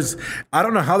 I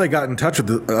don't know how they got in touch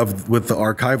with the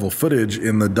archival footage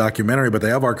in the documentary, but they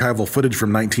have archival footage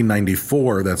from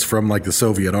 1994 that's from like the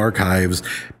Soviet archives,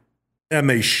 and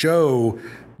they show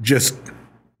just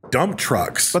dump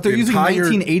trucks. But they're using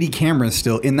 1980 cameras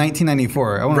still in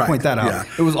 1994. I want to point that out. Yeah.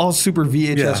 It was all super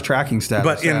VHS tracking status.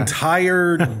 But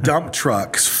entire dump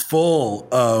trucks full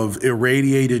of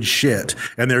irradiated shit,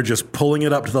 and they're just pulling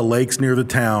it up to the lakes near the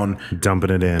town, dumping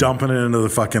it into the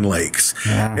fucking lakes.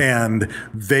 Yeah. And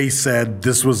they said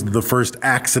this was the first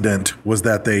accident, was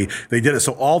that they did it.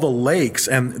 So all the lakes,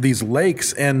 and these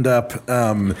lakes end up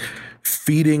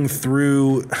feeding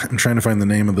through, I'm trying to find the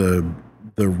name of the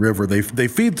river. They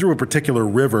feed through a particular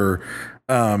river.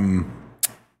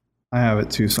 I have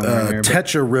it too somewhere here.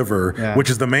 Techa River, which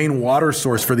is the main water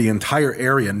source for the entire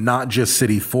area, not just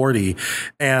City 40.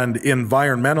 And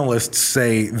environmentalists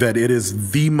say that it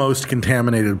is the most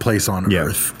contaminated place on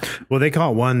Earth. Well, they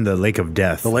call it one the Lake of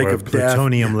Death. The Lake of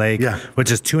Plutonium Death. Lake, which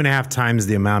is 2.5 times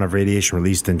the amount of radiation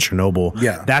released in Chernobyl.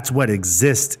 Yeah. That's what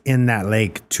exists in that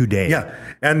lake today. Yeah.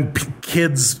 And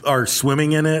kids are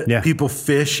swimming in it. Yeah. People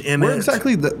fish in it.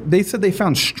 Exactly. They said they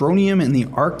found strontium in the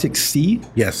Arctic Sea.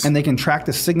 Yes. And they can track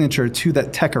the signature to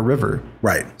that Techa River.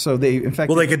 Right. So they, in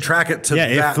fact, they can track it to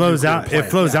that. It flows out. Plant. It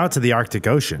flows out to the Arctic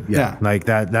Ocean. Yeah. Like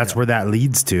that. That's where that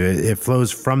leads to. It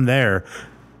flows from there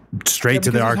straight to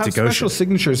the Arctic Ocean. Special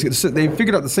signatures. So they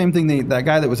figured out the same thing. That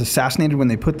guy that was assassinated when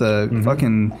they put the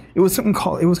fucking. It was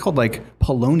called like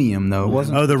polonium though. It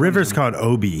wasn't. Oh, the river's called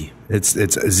Obi. It's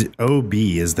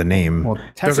Obi is the name. Well,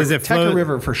 Techa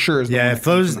River for sure. Is the one it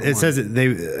flows. It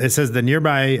says the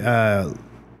nearby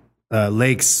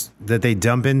lakes that they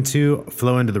dump into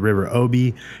flow into the river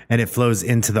Obi, and it flows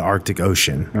into the Arctic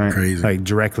Ocean. Right. Crazy. Like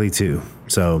directly to.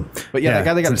 So, but that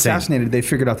guy that got assassinated, they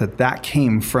figured out that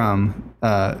came from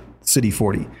City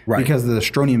 40. Right. Because the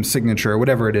strontium signature or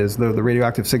whatever it is, the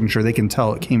radioactive signature, they can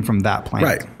tell it came from that plant.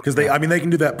 Right. Because they can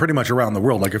do that pretty much around the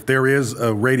world. Like if there is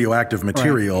a radioactive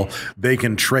material, they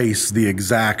can trace the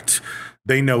exact.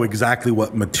 They know exactly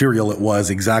what material it was,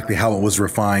 exactly how it was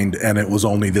refined, and it was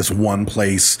only this one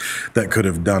place that could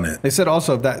have done it. They said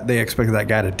also that they expected that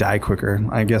guy to die quicker.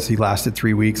 I guess he lasted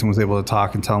 3 weeks and was able to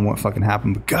talk and tell him what fucking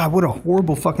happened. But God, what a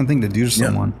horrible fucking thing to do to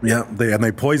someone. Yeah,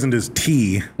 they poisoned his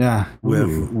tea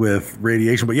with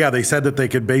radiation. But they said that they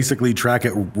could basically track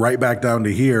it right back down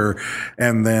to here,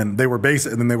 and then they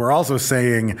were also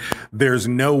saying there's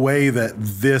no way that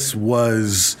this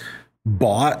was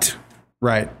bought.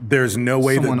 Right. There's no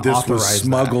way that this was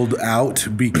smuggled out,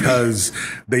 because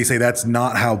they say that's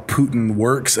not how Putin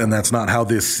works and that's not how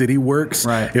this city works.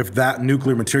 Right. If that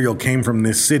nuclear material came from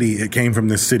this city, it came from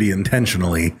this city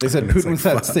intentionally. They said Putin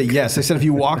said yes. They said if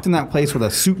you walked in that place with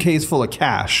a suitcase full of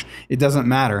cash, it doesn't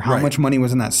matter how much money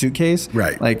was in that suitcase.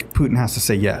 Right. Like Putin has to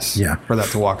say yes for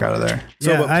that to walk out of there.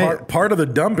 So part of the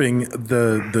dumping,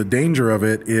 the danger of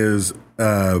it is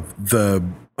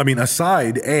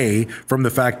aside from the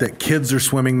fact that kids are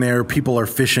swimming there, people are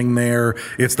fishing there,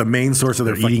 it's the main source of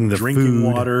their drinking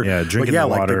water. Yeah, drinking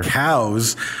water. Like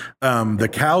the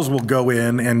cows will go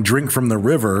in and drink from the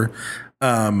river.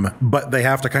 But they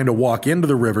have to kind of walk into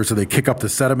the river, so they kick up the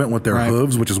sediment with their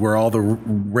hooves, which is where all the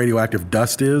radioactive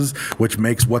dust is, which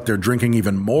makes what they're drinking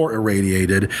even more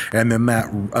irradiated. And then that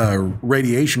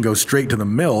radiation goes straight to the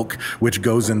milk, which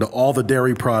goes into all the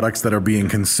dairy products that are being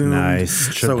consumed.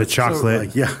 Nice. So the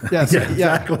chocolate.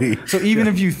 Exactly. So even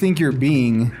if you think you're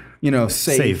being,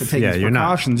 safe and taking these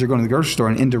precautions, you're going to the grocery store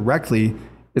and indirectly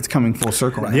it's coming full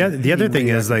circle. The other thing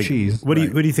is like, what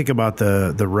do you think about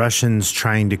the Russians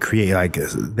trying to create, like,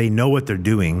 they know what they're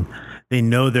doing. They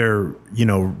know they're,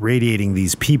 radiating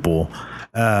these people.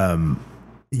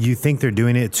 You think they're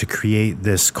doing it to create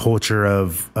this culture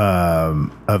of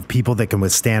people that can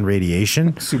withstand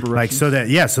radiation, like so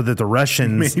that the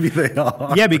Russians maybe they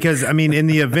are. Yeah, because I mean, in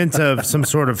the event of some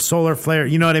sort of solar flare,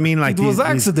 you know what I mean? Like it was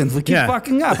accidents. We keep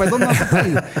fucking up. I don't know what to tell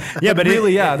you. Yeah, but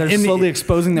really, they're slowly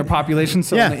exposing their population.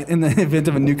 So in the event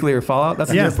of a nuclear fallout,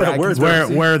 that's where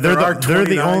they're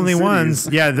the only ones.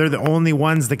 Yeah, they're the only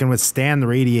ones that can withstand the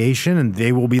radiation, and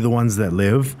they will be the ones that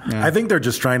live. Yeah. I think they're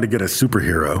just trying to get a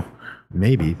superhero.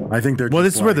 Maybe. I think they're well,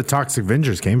 this is where the Toxic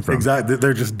Avengers came from. Exactly.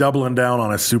 They're just doubling down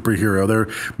on a superhero. They're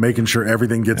making sure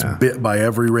everything gets bit by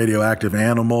every radioactive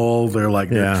animal. They're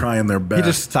they're trying their best.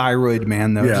 He's just thyroid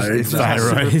man, though. Yeah, it's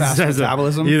thyroid.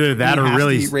 Metabolism. Either that or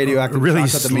really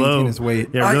slow. His weight.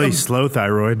 Yeah, really slow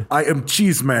thyroid. I am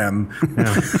cheese man.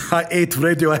 Yeah. I ate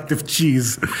radioactive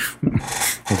cheese.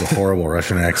 That's a horrible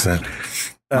Russian accent.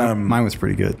 Mine was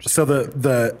pretty good. So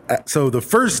the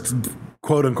first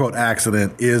quote unquote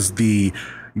accident is the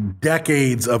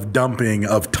decades of dumping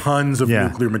of tons of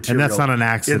nuclear material. And that's not an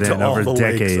accident over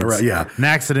decades. Right, An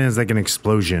accident is like an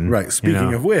explosion. Right.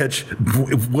 Speaking of which,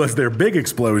 was their big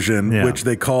explosion, which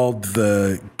they called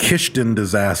the Kishtin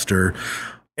disaster.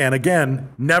 And again,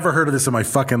 never heard of this in my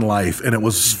fucking life. And it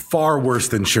was far worse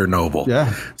than Chernobyl.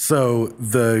 Yeah. So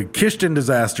the Kishtin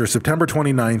disaster, September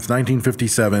 29th,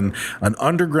 1957, an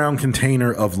underground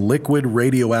container of liquid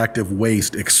radioactive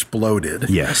waste exploded.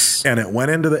 Yes. And it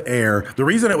went into the air. The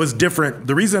reason it was different,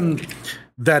 the reason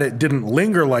that it didn't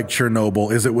linger like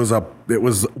Chernobyl is it was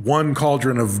one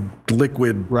cauldron of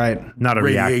liquid not a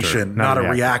radiation, not a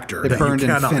reactor. It burned you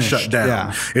cannot and shut down.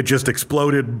 Yeah. It just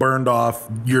exploded, burned off,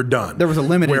 you're done. There was a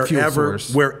limited fuel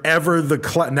source. Wherever the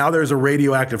cloud, now there's a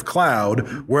radioactive cloud,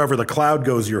 wherever the cloud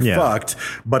goes, you're fucked.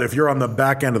 But if you're on the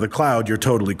back end of the cloud, you're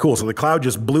totally cool. So the cloud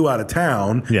just blew out of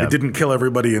town. Yeah. It didn't kill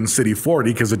everybody in City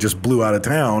 40 because it just blew out of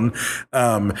town.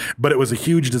 But it was a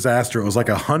huge disaster. It was like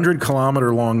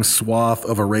 100-kilometer long swath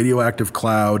of a radioactive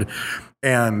cloud.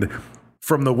 And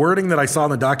from the wording that I saw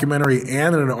in the documentary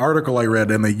and in an article I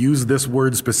read, and they used this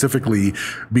word specifically,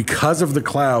 because of the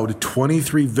cloud,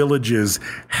 23 villages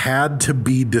had to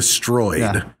be destroyed.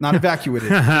 Yeah, not evacuated.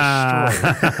 Destroyed.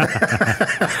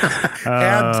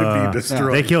 Had to be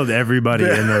destroyed. They killed everybody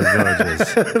in those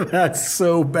villages. That's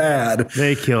so bad.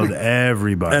 They killed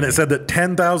everybody. And it said that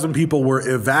 10,000 people were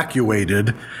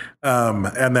evacuated,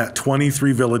 and that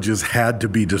 23 villages had to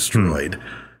be destroyed.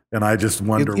 And I just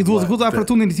wonder. It was a good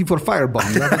opportunity for firebomb.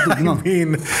 I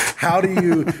mean,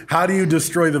 how do you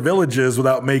destroy the villages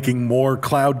without making more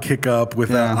cloud kick up?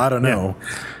 Without I don't know.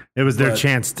 It was their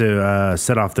chance to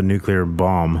set off the nuclear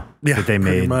bomb that they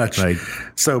made. Pretty much.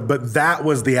 But that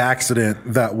was the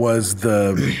accident that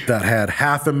had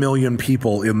 500,000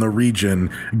 people in the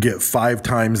region get 5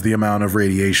 times the amount of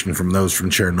radiation from those from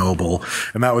Chernobyl.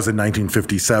 And that was in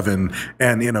 1957.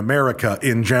 And in America,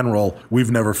 in general,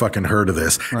 we've never fucking heard of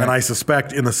this. Right. And I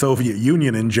suspect in the Soviet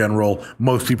Union in general,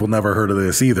 most people never heard of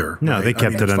this either. No, they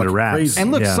kept it under wraps. Crazy.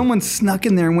 And look, someone snuck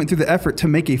in there and went through the effort to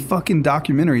make a fucking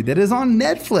documentary that is on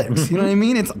Netflix. You know what I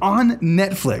mean? It's on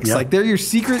Netflix. Yep. Like, your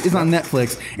secret is on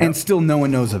Netflix, and still no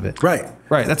one knows of it. Right.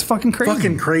 That's fucking crazy.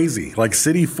 Fucking crazy. Like,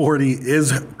 City 40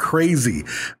 is crazy.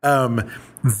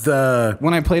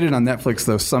 When I played it on Netflix,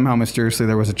 though, somehow mysteriously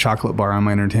there was a chocolate bar on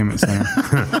my entertainment center.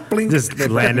 Just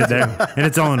landed there, and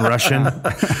it's all in Russian.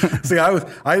 See, I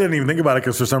didn't even think about it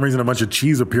because for some reason a bunch of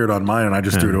cheese appeared on mine, and I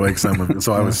just threw it away.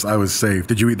 So I was safe.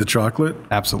 Did you eat the chocolate?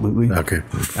 Absolutely. Okay.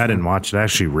 I didn't watch it. I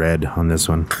actually read on this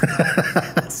one.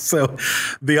 So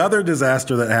the other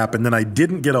disaster that happened, and I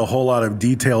didn't get a whole lot of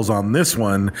details on this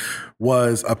one,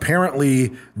 was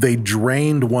apparently they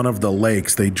drained one of the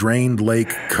lakes. They drained Lake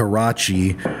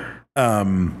Karachi,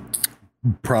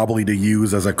 probably to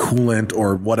use as a coolant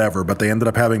or whatever, but they ended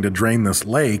up having to drain this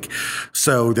lake.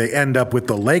 So they end up with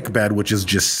the lake bed, which is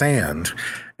just sand.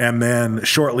 And then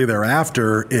shortly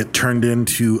thereafter, it turned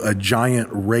into a giant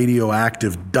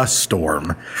radioactive dust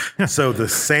storm. So the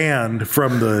sand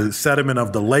from the sediment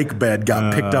of the lake bed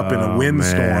got picked up in a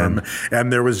windstorm,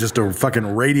 and there was just a fucking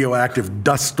radioactive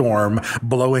dust storm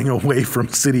blowing away from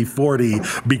City 40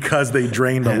 because they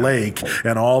drained a lake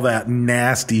and all that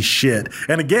nasty shit.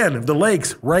 And again, the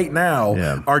lakes right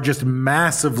now are just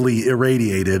massively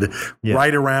irradiated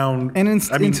right around, and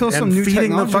until some new feeding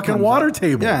technology the fucking comes water out.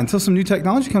 table. Yeah, until some new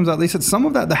technology comes out. They said some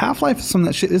of that, the half-life of some of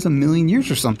that shit is 1 million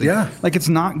years or something. Yeah. Like it's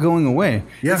not going away.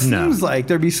 Yeah. It seems like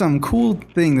there'd be some cool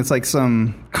thing that's like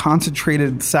some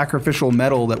concentrated sacrificial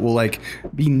metal that will like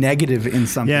be negative in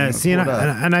something. Yeah, see,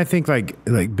 and I think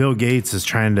like Bill Gates is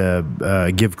trying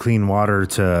to give clean water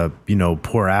to,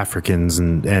 poor Africans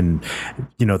and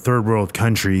third world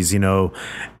countries,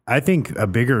 I think a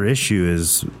bigger issue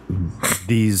is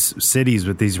these cities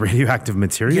with these radioactive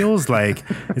materials. Like,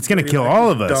 it's going to kill all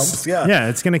of us. Dumps,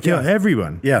 it's going to kill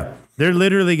everyone. Yeah. They're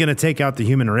literally going to take out the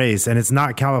human race, and it's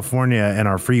not California and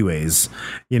our freeways,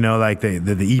 like the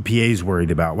EPA's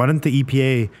worried about. Why don't the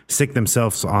EPA stick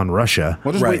themselves on Russia?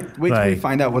 Well, just wait till we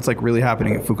find out what's like really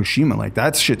happening at Fukushima. Like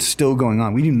that shit's still going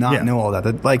on. We do not know all that.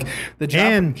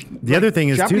 The other thing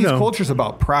is Japanese too, though, culture is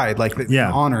about pride,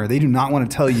 honor. They do not want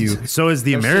to tell you. So is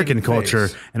the American culture,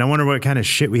 and I wonder what kind of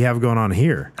shit we have going on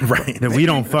here, that we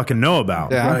don't fucking know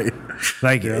about. Yeah. Right.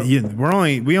 Like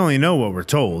we only know what we're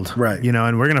told, right?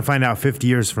 And we're gonna find out 50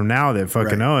 years from now that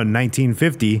fucking in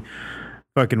 1950,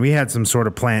 fucking we had some sort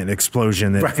of plant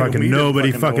explosion that fucking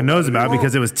nobody fucking knows about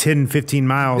because it was 10, 15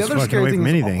 miles fucking away from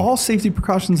anything. All safety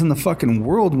precautions in the fucking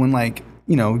world when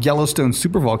Yellowstone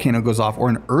supervolcano goes off or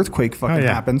an earthquake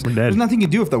happens. There's nothing you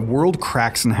can do if the world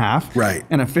cracks in half. Right.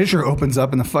 And a fissure opens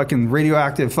up and the fucking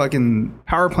radioactive fucking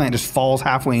power plant just falls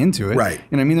halfway into it. Right.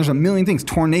 And I mean, there's a million things.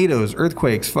 Tornadoes,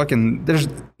 earthquakes, there's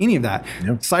any of that.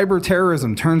 Yep. Cyber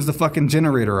terrorism turns the fucking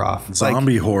generator off.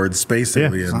 Zombie hordes, space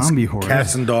aliens. Zombie hordes.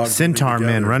 Cats and dogs. Centaur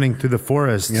men running through the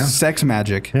forest. Yeah. Sex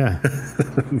magic. Yeah.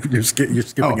 You're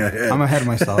skipping ahead. I'm ahead of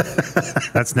myself.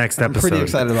 That's next episode. I'm pretty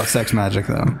excited about sex magic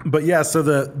though. But yeah, so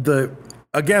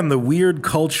the weird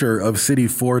culture of City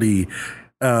 40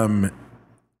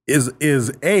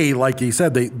 is like you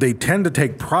said, they tend to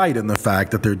take pride in the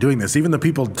fact that they're doing this. Even the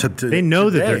people they know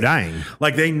that they're dying.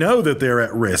 Like they know that they're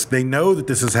at risk. They know that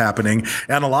this is happening,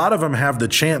 and a lot of them have the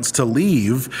chance to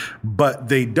leave, but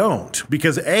they don't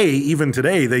because even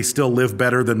today they still live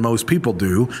better than most people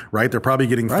do. Right? They're probably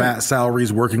getting fat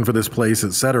salaries, working for this place,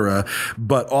 etc.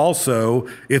 But also,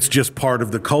 it's just part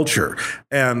of the culture,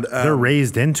 and they're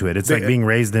raised into it. It's like being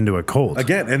raised into a cult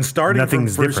again, and starting from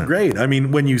first grade. I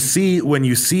mean, when you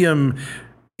see him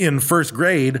in first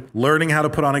grade, learning how to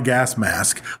put on a gas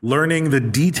mask, learning the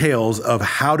details of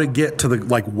how to get to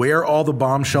where all the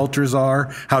bomb shelters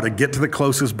are, how to get to the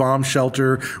closest bomb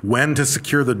shelter, when to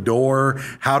secure the door,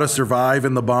 how to survive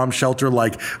in the bomb shelter.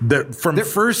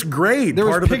 First grade, there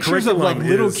part was of pictures the of curriculum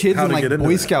little kids in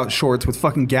Boy that. Scout shorts with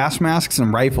fucking gas masks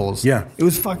and rifles. Yeah. It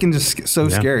was fucking just so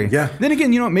scary. Yeah. Then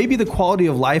again, maybe the quality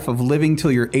of life of living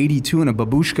till you're 82 in a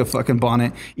babushka fucking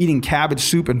bonnet, eating cabbage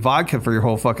soup and vodka for your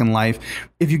whole fucking life.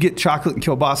 If you get chocolate and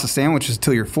kielbasa sandwiches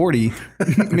till you're 40,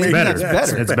 maybe that's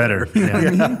better. It's better.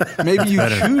 Yeah. Maybe you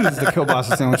choose the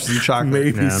kielbasa sandwiches and chocolate.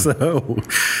 Maybe so.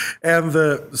 And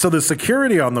the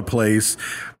security on the place,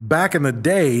 back in the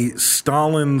day,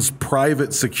 Stalin's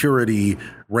private security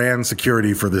ran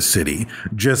security for the city.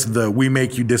 Just we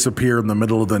make you disappear in the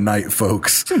middle of the night,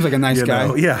 folks. Seems like a nice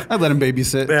guy. Yeah. I'd let him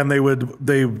babysit. And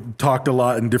they talked a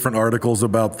lot in different articles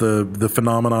about the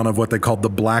phenomenon of what they called the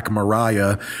Black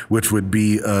Mariah, which would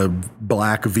be a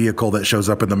black vehicle that shows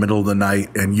up in the middle of the night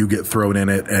and you get thrown in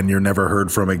it and you're never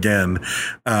heard from again.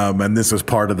 And this is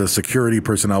part of the security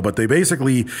personnel. But they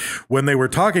basically, when they were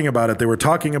talking about it, they were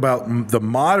talking about the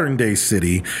modern day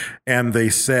city, and they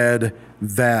said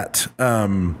that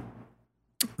the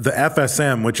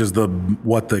FSM, which is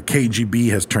what the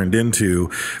KGB has turned into,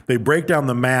 they break down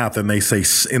the math and they say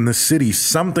in the city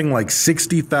something like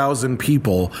 60,000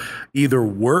 people either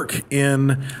work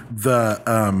in the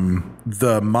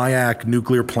Mayak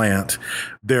nuclear plant,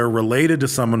 they're related to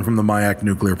someone from the Mayak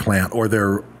nuclear plant, or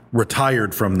they're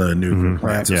retired from the nuclear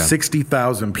plant. So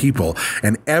 60,000 people,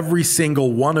 and every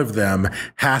single one of them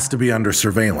has to be under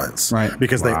surveillance, right?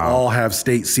 Because they all have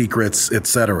state secrets,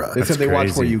 etc. They said they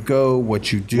watch where you go,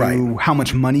 what you do, how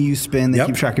much money you spend. They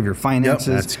keep track of your finances.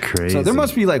 That's crazy. So there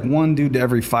must be like one dude to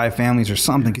every 5 families or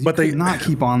something. But they could not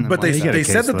keep on them. But they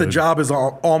said that the job is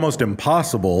almost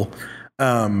impossible.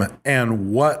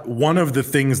 And one of the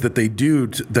things that they do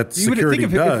that security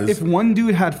does. If one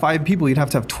dude had 5 people, you'd have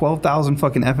to have 12,000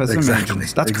 fucking FSM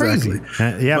engines. That's crazy.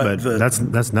 But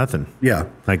that's nothing. Yeah,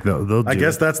 like they'll I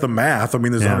guess that's the math. I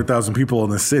mean, there's 100,000 people in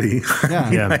the city.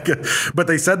 Yeah. But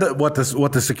they said that what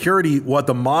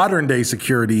the modern day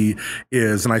security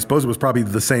is, and I suppose it was probably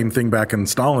the same thing back in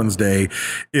Stalin's day,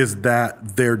 is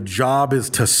that their job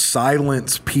is to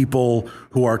silence people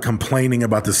who are complaining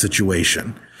about the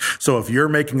situation. So if you're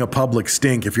making a public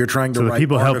stink, if you're trying to write the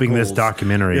people helping this articles,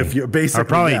 documentary if you're basically are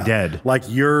probably dead. Like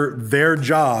their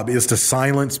job is to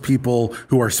silence people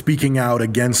who are speaking out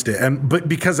against it. But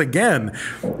because again,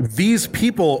 these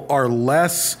people are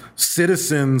less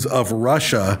citizens of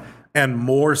Russia and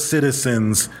more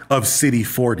citizens of City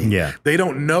 40. Yeah. They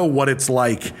don't know what it's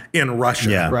like in Russia.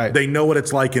 Yeah. Right. They know what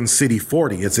it's like in City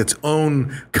 40. It's its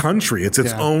own country. It's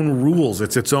its own rules.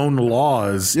 It's its own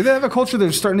laws. Yeah, they have a culture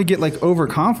that's starting to get like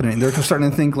overconfident. They're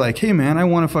starting to think like, hey man, I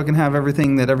want to fucking have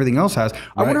everything that everything else has.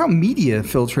 I wonder how media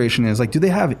filtration is. Like, do they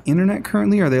have internet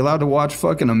currently? Are they allowed to watch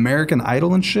fucking American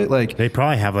Idol and shit? Like, they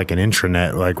probably have like an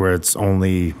intranet, like where it's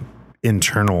only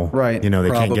internal, right? You know, they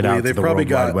can't get out to the World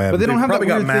Wide Web. But they don't have probably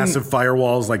that got massive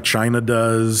firewalls like China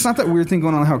does. It's not that weird thing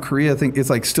going on how Korea, I think it's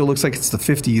like still looks like it's the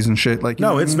 50s and shit. Like,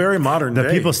 no, it's very modern. The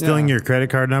people stealing your credit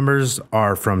card numbers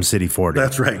are from City 40.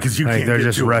 That's right, because they're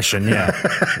just Russian. Yeah,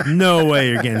 no way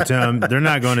you're getting to them. They're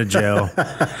not going to jail.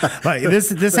 Like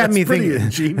this had me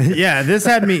thinking. Yeah, this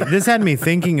had me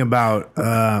thinking about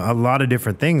a lot of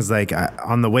different things. Like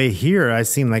on the way here, I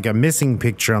seen like a missing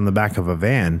picture on the back of a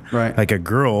van. Right, like a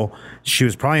girl. She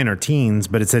was probably in her teens,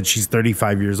 but it said she's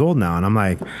 35 years old now. And I'm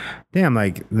like, damn,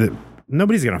 like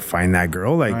nobody's going to find that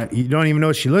girl. Like you don't even know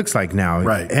what she looks like now.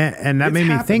 Right. And that made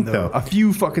me think though. A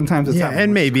few fucking times it's happened.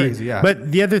 And maybe. Crazy,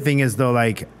 But the other thing is though,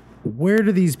 like, where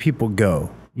do these people go?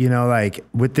 You know, like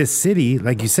with this city,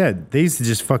 like you said, they used to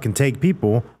just fucking take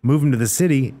people, move them to the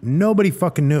city. Nobody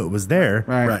fucking knew it was there.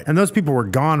 Right. And those people were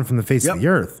gone from the face of the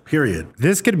earth. Period.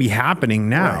 This could be happening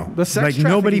now. Right. The sex like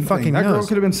nobody thing. fucking That knows. girl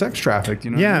could have been sex trafficked,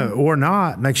 you know? Yeah, or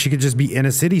not. Like she could just be in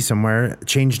a city somewhere,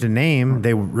 changed a name,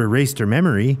 they erased her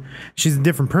memory. She's a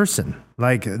different person.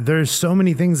 Like there's so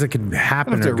many things that could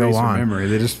happen or go on. Memory.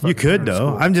 They just you could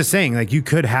though. I'm just saying, like you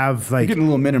could have like you're getting a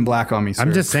little Men in Black on me, sir.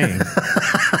 I'm just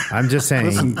saying.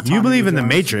 Listen, you believe in the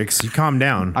Matrix. You calm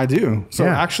down. I do. So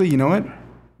actually, you know what?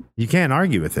 You can't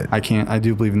argue with it. I can't. I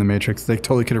do believe in the Matrix. They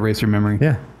totally could erase your memory.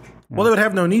 Yeah. Well, they would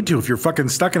have no need to if you're fucking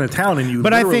stuck in a town and you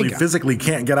literally physically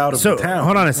can't get out of the town.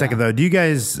 Hold on a second, though. Do you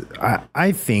guys...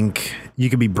 I think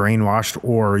you could be brainwashed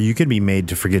or you could be made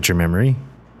to forget your memory.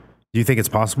 Do you think it's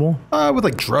possible? With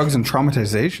like drugs and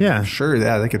traumatization. Yeah. Sure,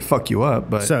 they could fuck you up.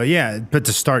 But but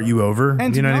to start you over,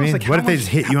 and you know what I mean? Like, what if they just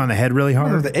hit you on the head really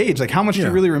hard? The age, like how much do you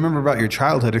really remember about your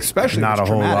childhood, especially not a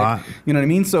whole lot. You know what I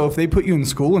mean? So if they put you in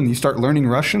school and you start learning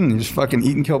Russian and you just fucking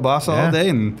eat and kill boss all day,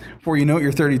 and before you know it,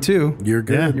 you're 32. You're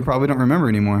good. Yeah. You probably don't remember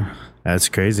anymore. That's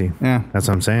crazy. Yeah, that's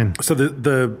what I'm saying. So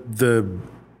the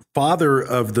father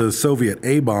of the Soviet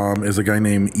A-bomb is a guy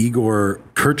named Igor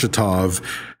Kurchatov.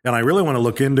 And I really want to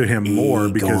look into him more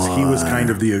because he was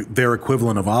kind of their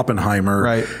equivalent of Oppenheimer.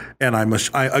 Right. And I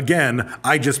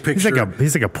just picture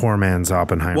he's like a poor man's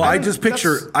Oppenheimer. Well, I just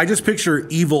picture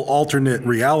evil alternate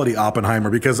reality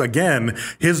Oppenheimer because again,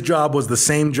 his job was the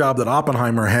same job that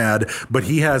Oppenheimer had, but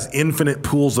he has infinite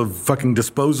pools of fucking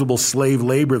disposable slave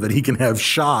labor that he can have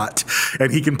shot,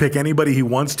 and he can pick anybody he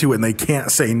wants to, and they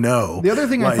can't say no. The other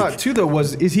thing I thought too, though,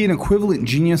 was is he an equivalent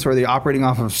genius, or are they operating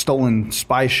off of stolen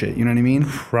spy shit? You know what I mean?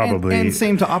 Probably. And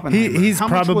same to Oppenheimer. He's How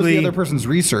probably much was the other person's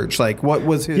research? Like, what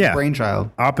was his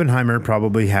brainchild? Oppenheimer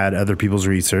probably had other people's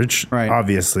research. Right.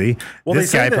 Obviously, well,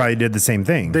 this guy probably did the same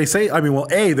thing. They say,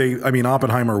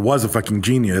 Oppenheimer was a fucking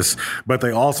genius, but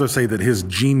they also say that his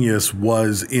genius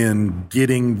was in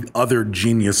getting other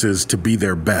geniuses to be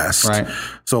their best. Right.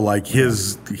 So, like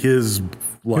his.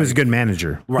 He was a good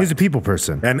manager. Right. He was a people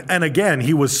person. And again,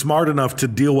 he was smart enough to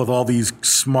deal with all these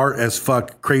smart as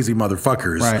fuck crazy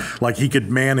motherfuckers. Right. Like he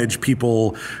could manage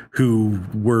people who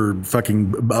were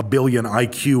fucking a billion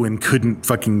IQ and couldn't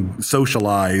fucking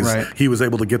socialize. Right. He was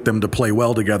able to get them to play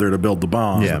well together to build the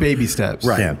bomb. Yeah. Baby steps.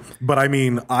 Right. Yeah. But I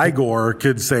mean, Igor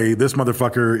could say this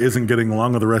motherfucker isn't getting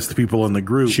along with the rest of the people in the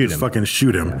group. Shoot Just him. Fucking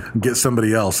shoot him. Yeah. Get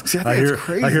somebody else. See, I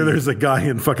hear there's a guy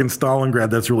in fucking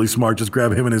Stalingrad that's really smart. Just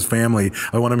grab him and his family.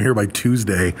 I want him here by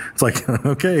Tuesday. It's like,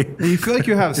 okay. And you feel like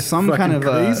you have some kind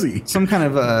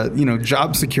of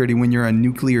job security when you're a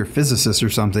nuclear physicist or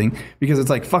something, because it's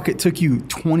like, fuck, it took you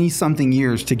 20 something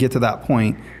years to get to that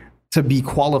point. to be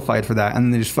qualified for that, and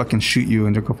then they just fucking shoot you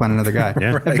and go find another guy.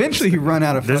 Yeah. Eventually, you run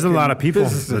out of. There's a lot of people.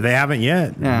 They haven't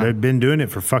yet. Yeah. They've been doing it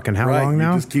for fucking how long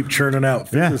now? You just keep churning out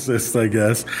physicists, I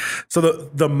guess. So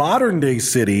the modern day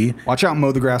city. Watch out,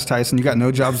 mow the grass, Tyson. You got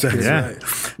no job security. Yeah.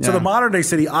 So the modern day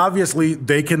city, obviously,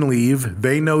 they can leave.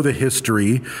 They know the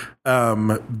history.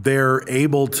 They're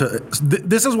able to.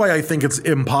 This is why I think it's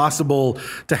impossible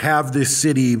to have this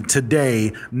city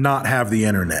today not have the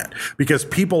internet, because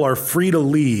people are free to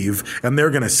leave and they're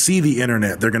going to see the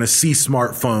internet. They're going to see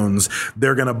smartphones.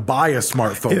 They're going to buy a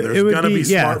smartphone. There's going to be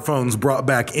smartphones brought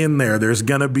back in there. There's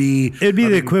going to be. It'd be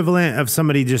the equivalent of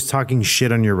somebody just talking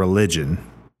shit on your religion.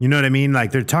 You know what I mean?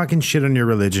 Like they're talking shit on your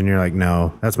religion. You're like,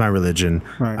 no, that's my religion.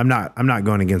 Right. I'm not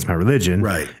going against my religion.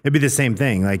 Right. It'd be the same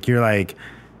thing. Like you're like,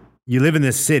 you live in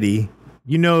this city,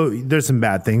 you know, there's some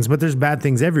bad things, but there's bad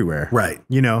things everywhere. Right.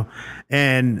 You know,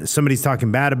 and somebody's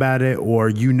talking bad about it, or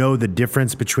you know the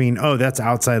difference between, oh, that's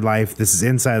outside life, this is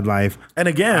inside life. And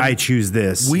again, I choose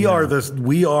this. We are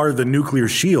the nuclear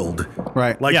shield.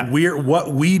 Right. Like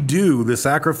what we do, the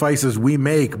sacrifices we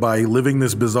make by living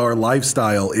this bizarre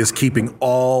lifestyle is keeping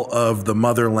all of the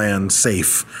motherland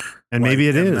safe. And maybe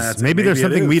it is. Maybe there's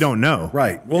something we don't know.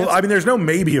 Right. Well, I mean, there's no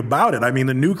maybe about it. I mean,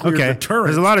 the nuclear deterrent.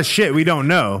 There's a lot of shit we don't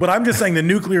know. But I'm just saying the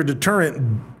nuclear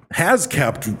deterrent has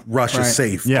kept Russia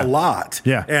safe a lot.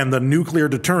 Yeah. And the nuclear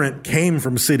deterrent came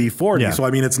from City 40. Yeah. So,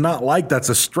 I mean, it's not like that's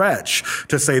a stretch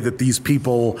to say that these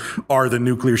people are the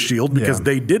nuclear shield, because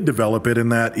they did develop it,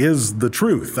 and that is the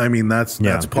truth. I mean, that's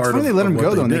part it's funny of they let them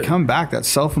go, though, and did. they come back. That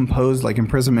self-imposed, like,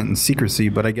 imprisonment and secrecy,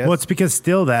 but I guess... Well, it's because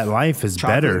still that life is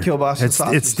better.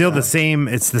 It's still the same.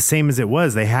 It's the same as it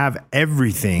was. They have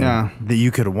everything that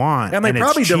you could want, and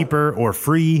it's cheaper or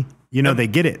free. You know, they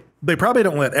get it. They probably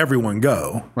don't let everyone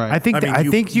go. Right. I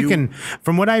think you can,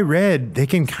 from what I read, they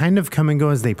can kind of come and go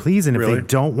as they please. And if they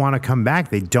don't want to come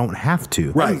back, they don't have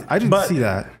to. Right. I didn't see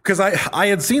that. Because I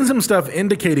had seen some stuff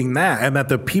indicating that, and that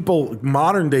the people,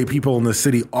 modern day people in the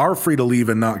city, are free to leave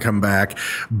and not come back,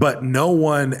 but no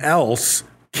one else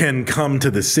can come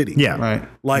to the city. Yeah. Right.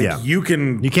 Like you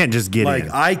can't just get in.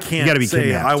 I can't you gotta be say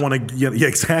kidnapped. I want to,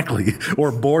 exactly.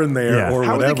 Or born there or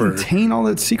How whatever. Would they contain all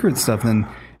that secret stuff then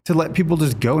to let people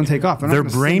just go and take off? They're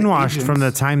brainwashed from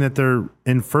the time that they're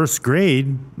in first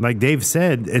grade. Like Dave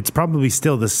said, it's probably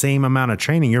still the same amount of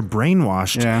training. You're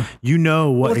brainwashed. Yeah. You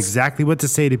know exactly what to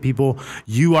say to people.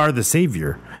 You are the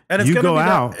savior. And you go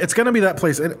out. It's going to be that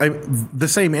place. The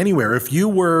same anywhere. If you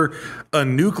were a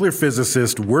nuclear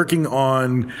physicist working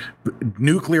on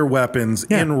nuclear weapons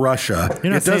in Russia,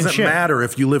 it doesn't matter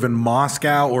if you live in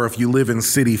Moscow or if you live in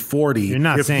City 40. You're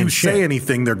not if saying you shit. say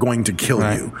anything, they're going to kill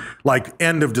you. Like,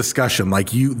 end of discussion. Like,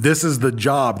 this is the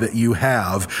job that you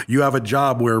have. You have a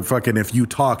job where fucking if you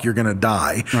talk, you're going to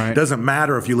die. Right. It doesn't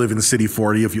matter if you live in City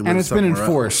 40, if you live somewhere And it's been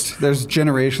enforced. There's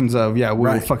generations of,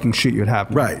 we'll fucking shoot you. It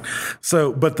happened. Right.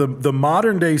 So, but the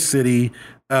modern day city,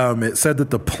 it said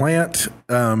that the plant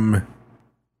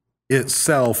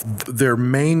itself, their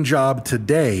main job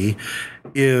today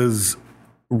is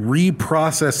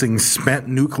reprocessing spent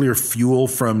nuclear fuel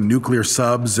from nuclear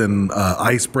subs and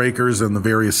icebreakers and the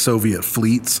various Soviet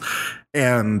fleets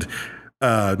and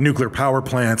nuclear power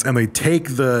plants, and they take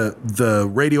the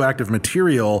radioactive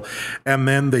material and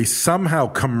then they somehow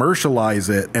commercialize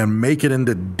it and make it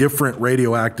into different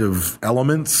radioactive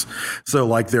elements. So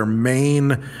like their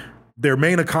main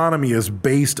economy is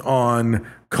based on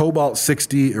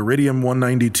cobalt-60,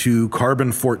 iridium-192,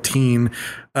 carbon-14,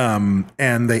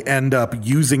 and they end up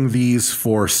using these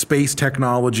for space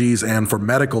technologies and for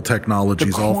medical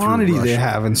technologies all through Russia. The quantity they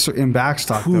have in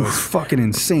backstock, though, is fucking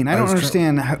insane. I don't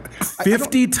understand how...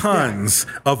 50 tons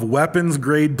of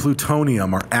weapons-grade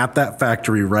plutonium are at that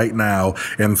factory right now,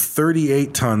 and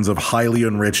 38 tons of highly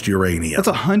enriched uranium. That's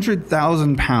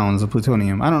 100,000 pounds of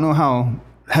plutonium. I don't know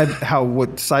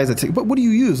what size it takes, but what do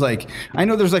you use? Like, I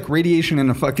know there's like radiation in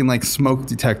a fucking like smoke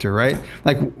detector, right?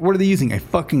 Like, what are they using? A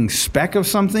fucking speck of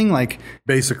something? Like,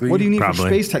 basically, what do you need for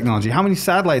space technology? How many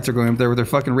satellites are going up there with their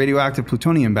fucking radioactive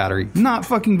plutonium battery? Not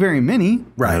fucking very many.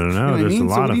 Right. I don't know. There's a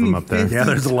lot of them up there. Yeah,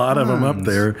 there's a lot of them up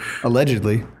there.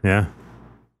 Allegedly. Yeah.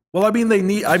 Well,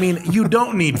 you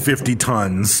don't need 50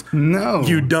 tons. No.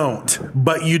 You don't,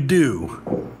 but you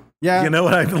do. Yeah. You know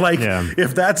what I like? Yeah.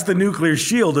 If that's the nuclear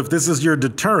shield, if this is your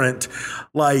deterrent,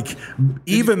 like,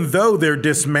 even though they're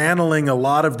dismantling a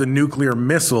lot of the nuclear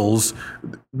missiles,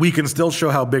 we can still show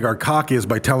how big our cock is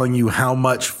by telling you how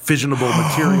much fissionable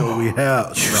material we have.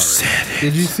 You said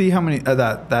Did you see how many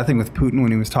that thing with Putin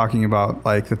when he was talking about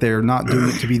like that they're not doing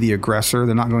it to be the aggressor,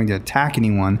 they're not going to attack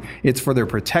anyone, it's for their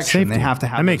protection. Safety. They have to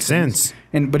have that makes sense.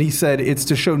 But he said it's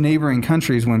to show neighboring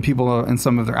countries when people and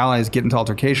some of their allies get into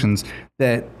altercations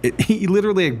that he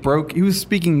literally he was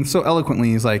speaking so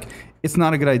eloquently. He's like, it's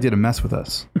not a good idea to mess with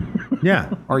us.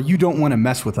 Yeah. Or you don't want to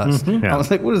mess with us. Mm-hmm. Yeah. I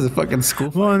was like, what is this fucking school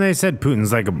fight? Well, and they said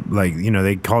Putin's like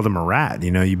they called him a rat.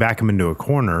 You back him into a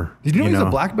corner. Did you know he's a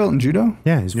black belt in judo?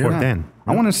 Yeah, he's fourth Dan.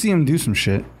 I want to see him do some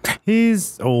shit.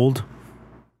 He's old.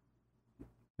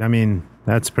 I mean,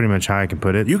 that's pretty much how I can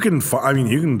put it. You can.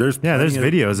 There's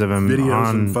videos of him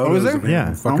and photos. there? Of him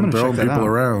Yeah. fucking throwing people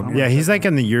around. Yeah, he's like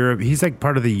in the Europe. He's like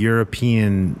part of the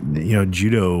European,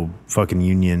 judo fucking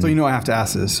union. So I have to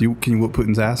ask this. Can you whoop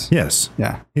Putin's ass? Yes.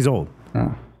 Yeah. He's old.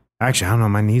 Oh. Actually, I don't know.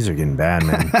 My knees are getting bad,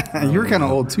 man. You're kind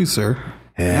of old too, sir.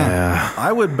 Yeah. I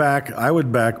would back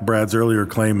Brad's earlier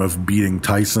claim of beating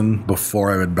Tyson before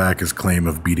I would back his claim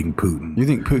of beating Putin. You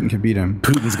think Putin could beat him?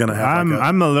 Putin's gonna have.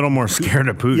 I'm a little more scared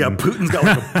of Putin. Yeah, Putin's got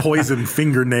like a poison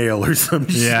fingernail or some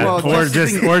shit. Yeah, or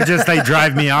just they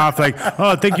drive me off like,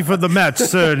 oh, thank you for the match,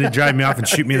 sir. And they drive me off and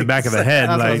shoot me in the back of the head.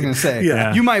 That's what I was gonna say.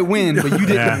 Yeah. You might win, but you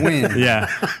didn't win. Yeah,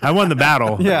 I won the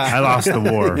battle. Yeah, I lost the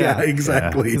war. Yeah,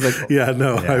 exactly.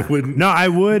 I wouldn't. No, I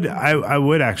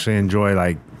would actually enjoy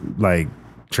like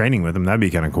training with him. That'd be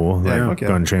kind of cool. Like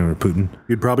go and train with Putin.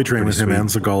 You'd probably train with him and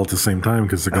Seagal at the same time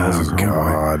because Seagal's his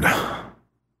homeboy. God.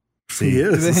 He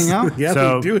is. Do they hang out? Yeah,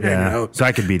 they do hang out. So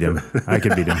I could beat him.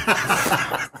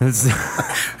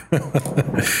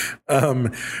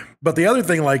 But the other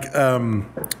thing,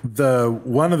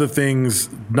 one of the things,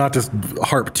 not to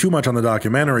harp too much on the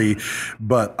documentary,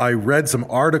 but I read some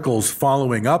articles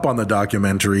following up on the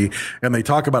documentary, and they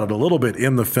talk about it a little bit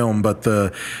in the film. But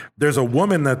there's a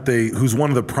woman who's one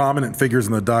of the prominent figures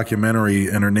in the documentary,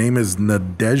 and her name is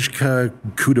Nadezhda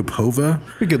Kudapova.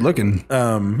 Pretty good looking.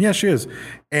 Yeah, she is,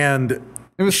 and.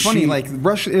 It was funny, like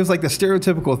Russia. It was like the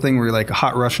stereotypical thing where you're like a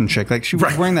hot Russian chick. Like she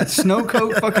was wearing that snow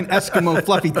coat, fucking Eskimo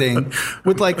fluffy thing,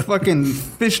 with like fucking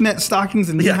fishnet stockings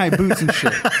and knee-high boots and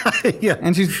shit. Yeah,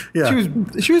 and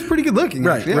she was pretty good looking.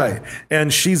 Right, right.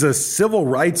 And she's a civil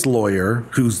rights lawyer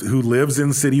who lives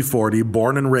in City 40,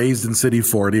 born and raised in City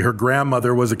 40. Her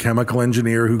grandmother was a chemical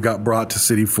engineer who got brought to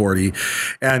City 40,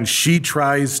 and she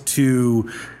tries to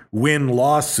win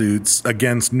lawsuits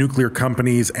against nuclear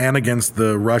companies and against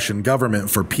the Russian government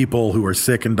for people who are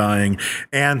sick and dying,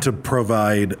 and to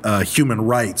provide human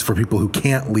rights for people who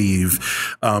can't leave,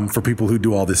 for people who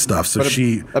do all this stuff. So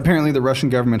apparently the Russian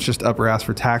government's just up her ass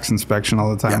for tax inspection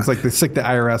all the time. Yeah. It's like they stick the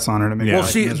IRS on her to make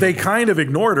her they kind of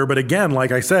ignored her. But again,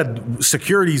 like I said,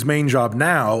 security's main job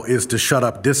now is to shut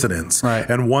up dissidents. Right.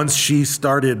 And once she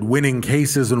started winning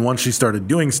cases and once she started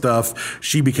doing stuff,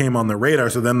 she became on the radar.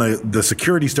 So then the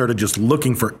security started just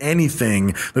looking for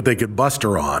anything that they could bust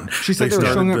her on. She said they were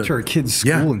showing up to her kids'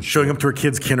 school and showing up to her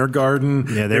kids' kindergarten.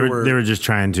 Yeah, they were just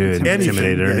trying to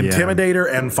intimidate her. Intimidate her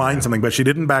and find something, but she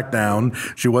didn't back down.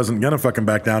 She wasn't gonna fucking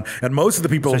back down. And most of the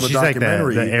people in the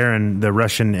documentary, like the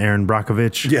Russian Aaron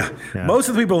Brockovich. Yeah. Most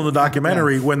of the people in the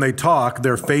documentary, when they talk,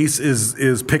 their face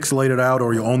is pixelated out,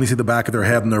 or you only see the back of their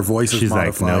head and their voice is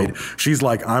modified. Like, nope. She's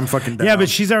like, I'm fucking down. Yeah, but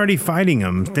she's already fighting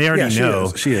them. They already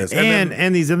know. She is.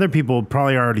 And these other people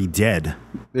probably already dead.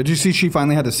 Did you see she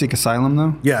finally had to seek asylum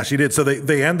though? Yeah, she did. So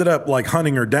they ended up like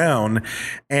hunting her down,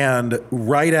 and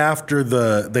right after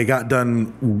they got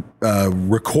done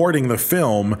recording the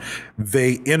film,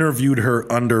 they interviewed her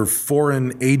under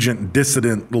foreign agent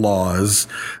dissident laws,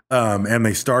 and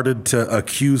they started to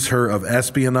accuse her of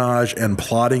espionage and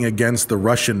plotting against the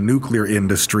Russian nuclear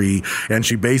industry, and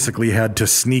she basically had to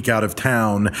sneak out of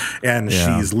town, and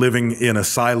she's living in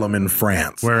asylum in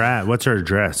France. Where at? What's her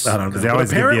address? I don't know. They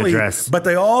always give the address. But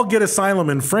they all get asylum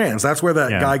in France. That's where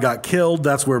that guy got killed.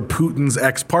 That's where Putin's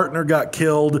ex-partner got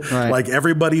killed. Right. Like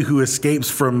everybody who escapes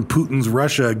from Putin's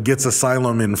Russia gets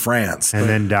asylum in France. And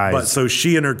then dies. But so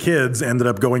she and her kids ended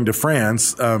up going to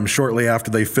France shortly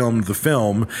after they filmed the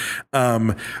film.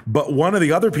 But one of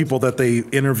the other people that they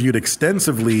interviewed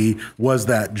extensively was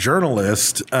that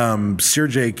journalist,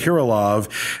 Sergei Kirillov,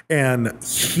 and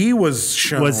he was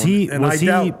shown.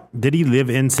 Did he live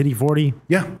in City 40?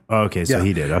 Yeah. Oh, okay, so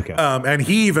he did. Okay. And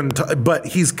he even, but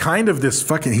he's kind of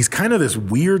this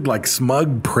weird, like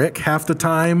smug prick half the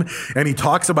time. And he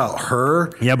talks about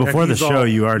her. Yeah. Before the show,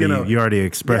 you already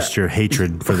expressed your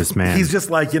hatred for this man. He's just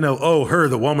like, her,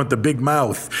 the one with the big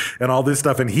mouth and all this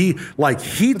stuff. And he talks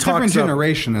different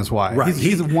generation is why. Right.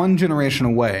 He's one generation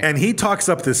away. And he talks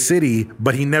up the city,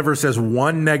 but he never says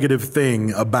one negative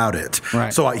thing about it.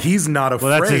 Right. So he's not afraid.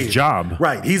 Well, that's his job.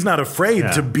 Right. He's not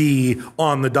afraid to be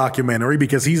on the documentary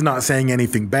because he's not saying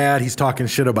anything bad. He's talking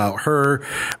shit about her.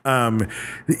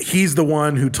 He's the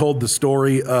one who told the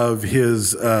story of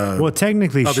his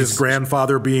technically his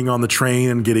grandfather being on the train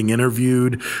and getting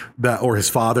interviewed, or his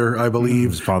father, I believe.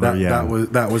 His father,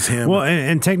 that was him. Well,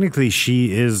 and technically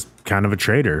she is kind of a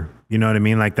traitor. You know what I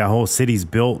mean? Like that whole city's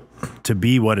built to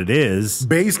be what it is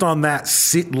based on that.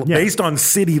 Based on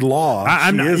city law.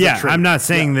 I'm not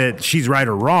saying that she's right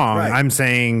or wrong. Right. I'm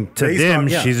saying to them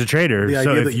she's a traitor.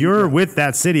 So if you're with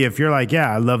that city, if you're like,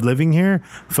 I love living here,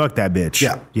 fuck that bitch.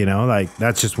 Yeah, you know, like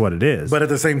that's just what it is. But at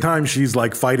the same time, she's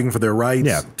like fighting for their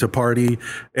rights to party,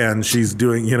 and she's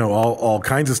doing all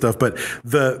kinds of stuff. But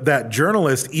that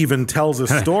journalist even tells a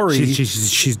story.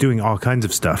 she's doing all kinds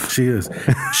of stuff. She is.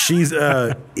 She's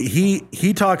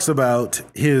he talks about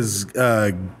his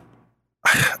and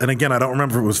again, I don't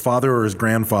remember if it was father or his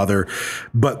grandfather,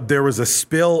 but there was a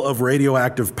spill of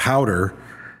radioactive powder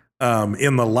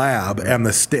in the lab, and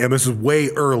this is way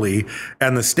early,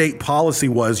 and the state policy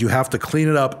was you have to clean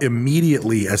it up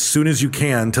immediately as soon as you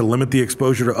can to limit the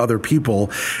exposure to other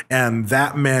people, and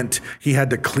that meant he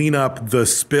had to clean up the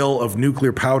spill of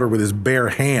nuclear powder with his bare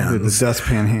hands, the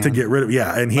dustpan hand, to get rid of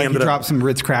and he dropped some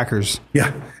Ritz crackers,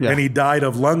 and he died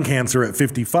of lung cancer at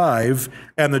 55,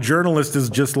 and the journalist is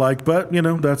just like, but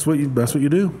that's what you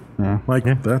do.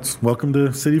 That's welcome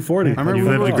to City 40. I remember you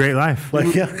lived a great life.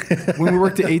 When we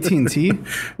worked at AT&T,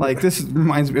 like this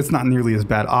reminds me, it's not nearly as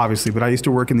bad, obviously, but I used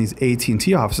to work in these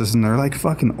AT&T offices, and they're like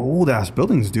fucking old ass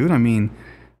buildings, dude. I mean,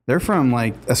 they're from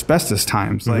like asbestos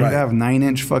times. Like they have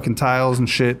 9-inch fucking tiles and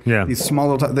shit. Yeah. These small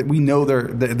little that we know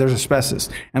there's asbestos.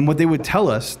 And what they would tell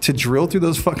us to drill through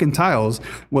those fucking tiles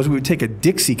was we would take a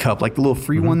Dixie cup, like the little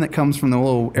free one that comes from the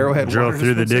little Arrowhead. Drill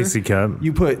through the Dixie cup.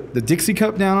 You put the Dixie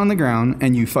cup down on the ground,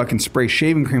 and you fucking spray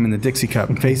shaving cream in the Dixie cup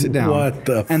and face it down. What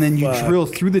the And then you drill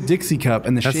through the Dixie cup,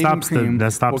 and the shaving cream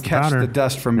will catch the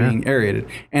dust from being aerated.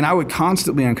 And I would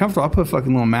constantly uncomfortable. I'd put a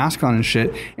fucking little mask on and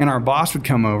shit, and our boss would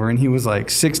come over, and he was like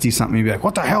 60-something. He'd be like,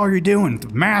 "What the hell are you doing? The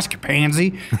mask,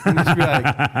 pansy." And I'd be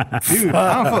like, "Dude,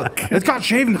 I don't feel, it's got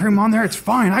shaving cream on there. It's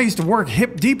fine. I used to work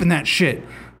hip deep in that shit."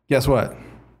 Guess what?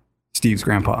 Steve's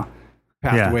grandpa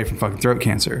passed away from fucking throat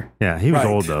cancer. Yeah, he was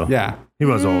old though. Yeah. He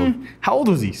was old. How old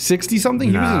was he? 60-something?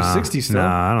 He was in his 60s still. No,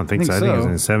 I don't think so. I think he was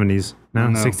in his 70s. No,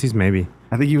 60s maybe.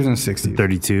 I think he was in his 60s.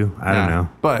 32. I don't know.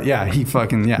 But he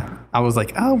fucking, I was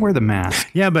like, I'll wear the mask.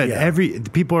 Yeah,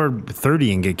 but people are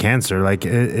 30 and get cancer. Like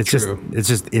it's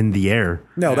just in the air.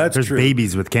 No, that's There's true.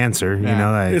 babies with cancer, you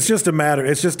know. Like, it's just a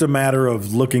matter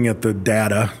of looking at the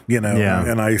data,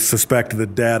 and I suspect the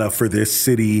data for this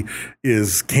city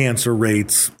is cancer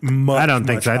rates much, I don't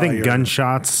think so. I think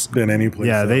gunshots than any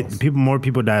place else. More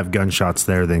people die of gunshots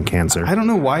there than cancer. I don't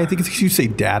know why. I think it's because you say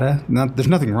data. There's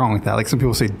nothing wrong with that. Like some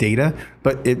people say data,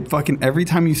 but it fucking every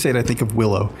time you say it, I think of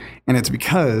Willow, and it's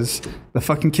because the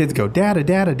fucking kids go data,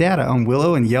 data, data on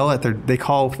Willow and yell at they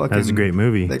call fucking. That's a great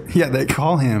movie. They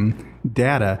call him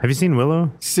Data. Have you seen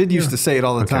Willow? Sid used to say it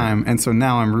all the time, and so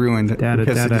now I'm ruined because Sid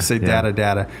used to say data,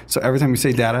 data. So every time you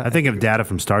say data, I think of Data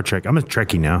from Star Trek. I'm a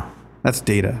Trekkie now. That's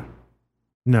Data.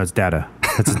 No, it's Data.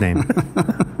 That's his name.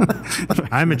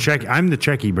 I'm the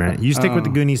Trekkie, Brent. You stick with the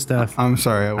Goonies stuff. I'm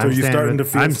sorry. Are you starting to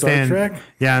feel Star Trek?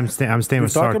 Yeah, I'm staying with Star Trek.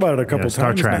 We've talked about it a couple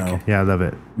Star times Trek. now. Yeah, I love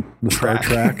it. The Star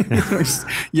Trek.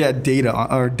 Yeah, data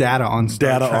on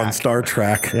Star Trek. On Star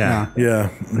Trek. Yeah.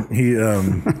 He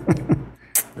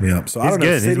yeah. So he's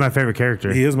good. He's my favorite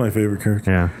character. He is my favorite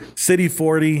character. Yeah. City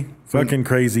 40, fucking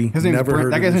crazy. His name's Brent.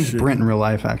 That guy's name's Brent in real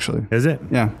life, actually. Is it?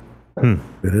 Yeah. It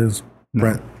is.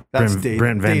 Brent. That's Data.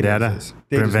 Brent Vendetta.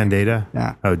 Brent Vendetta.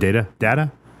 Yeah. Oh, Data.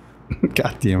 God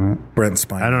damn it. Brent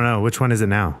Spiner. I don't know. Which one is it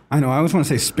now? I know. I always want to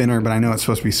say Spinner, but I know it's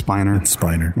supposed to be Spiner. It's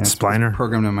Spiner. Yeah, Spiner?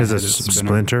 Programmed in my head. Is it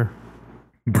Splinter?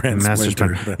 Brent Master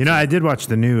Splinter. You know, I did watch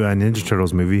the new Ninja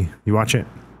Turtles movie. You watch it?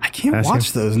 I can't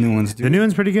watch those new ones, dude. The new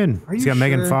one's pretty good. Are It's you got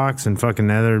Megan sure? Fox and fucking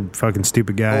other fucking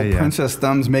stupid guy. Princess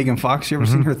Thumbs, Megan Fox. You ever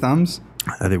seen her thumbs?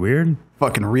 Are they weird?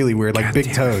 Fucking really weird, like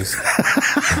big toes.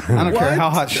 I don't care how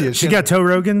hot she is. She got toe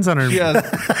Rogans on her. She has,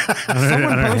 someone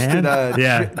on her posted.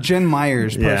 hand? Jen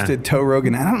Myers posted toe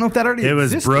Rogan. I don't know if that already. It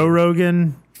was existed. Bro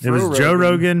Rogan. It was Fro Joe Rogan.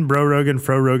 Rogan, Bro Rogan,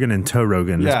 Fro Rogan, and Toe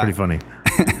Rogan. That's pretty funny.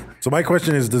 So my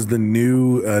question is, does the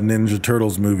new Ninja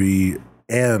Turtles movie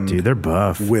end Dude, they're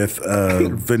buff. with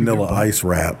Vanilla Ice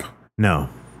rap? No.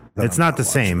 It's not the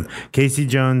same. Casey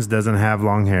Jones doesn't have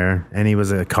long hair, and he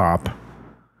was a cop.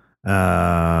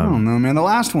 I don't know, man. The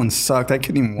last one sucked. I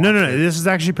couldn't even watch No. it. This is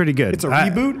actually pretty good. It's a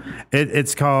reboot?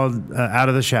 It's called Out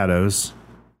of the Shadows,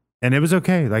 and it was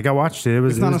okay. Like, I watched it. It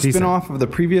was It's not a decent. spin-off of the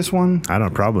previous one. I don't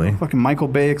know, probably. Fucking Michael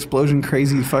Bay explosion,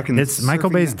 crazy fucking. It's Michael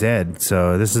surfing Bay's it. dead,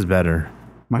 so this is better.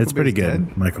 Michael It's pretty Bay's good.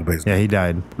 dead? Michael Bay's. Yeah, he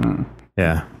died.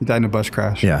 Yeah. He died in a bus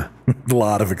crash. Yeah. A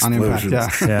lot of explosions.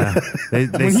 Impact, Yeah. They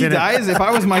when he dies, if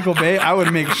I was Michael Bay, I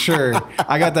would make sure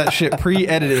I got that shit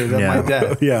pre-edited of my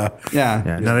death. Yeah.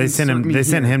 Yeah. No, they sent him. They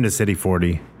sent him to City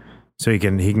 40, so he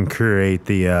can create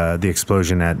the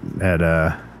explosion at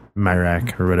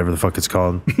Myrack or whatever the fuck it's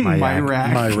called.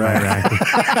 Myrack.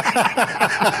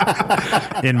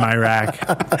 In Myrack.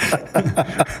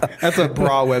 That's a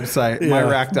bra website.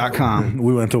 Myrack.com.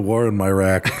 We went to war in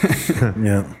Myrack.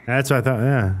 Yeah. That's what I thought.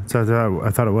 Yeah. That's what I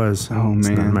thought it was. Oh, It's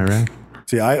not man. Myrack.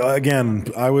 See,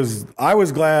 I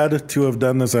was glad to have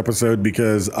done this episode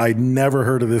because I'd never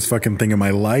heard of this fucking thing in my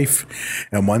life.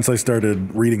 And once I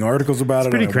started reading articles about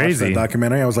it, pretty and I watched crazy. that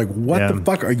documentary, I was like, what the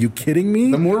fuck? Are you kidding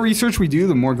me? The more research we do,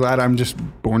 the more glad I'm just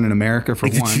born in America for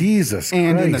one. Jesus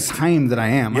and in the Christ. time that I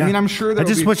am. Yeah. I mean, I'm sure I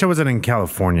just wish I wasn't in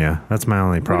California. That's my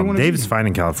only problem. wanna Dave's be? fine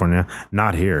in California,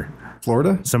 not here.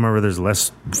 Florida? Somewhere where there's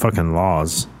less fucking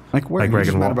laws. Like where? Like You're just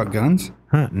regular mad law. about guns?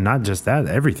 Huh, not just that,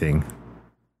 everything.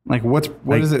 Like what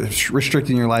is it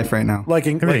restricting your life right now? Like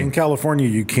in California,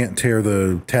 you can't tear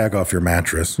the tag off your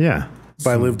mattress. Yeah. If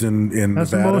I lived in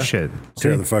That's Nevada, bullshit.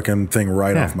 tear See? the fucking thing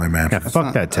right Yeah. off my mattress. Yeah,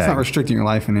 fuck that That's not tag. restricting your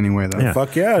life in any way, though. Yeah.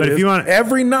 Fuck yeah. But it if is. you want-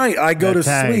 every night I go That to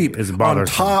tag sleep is on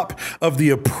bothersome. top of the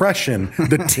oppression,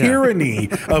 the tyranny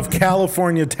of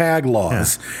California tag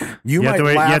laws. You might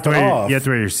laugh it off. You have to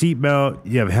wear your seatbelt.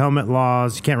 You have helmet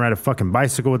laws. You can't ride a fucking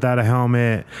bicycle without a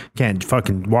helmet. Can't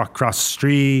fucking walk across the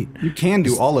street. You can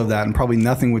do all of that, and probably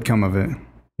nothing would come of it.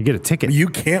 You get a ticket. You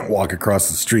can't walk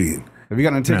across the street. Have you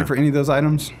gotten a ticket No. for any of those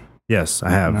items? Yes, I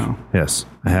have. No. Yes,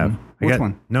 I have. I Which got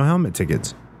one? no helmet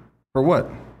tickets. For what?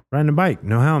 Riding a bike,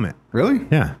 no helmet. Really?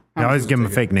 Yeah. I How always much give is him a a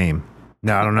ticket? fake name.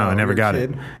 No, I don't know. I never you're a got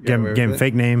kid. it. You Give got away him with it?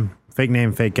 fake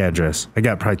name, fake address. I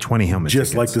got probably 20 helmet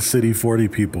Just tickets. like the City 40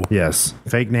 people. Yes.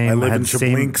 Fake name. I live had in the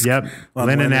same. Chaplinsk Yep. on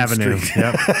Lennon Lennon Avenue. Street.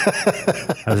 Yep.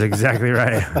 That was exactly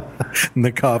right. And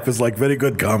the cop is like, very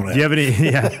good comment. Do you have any?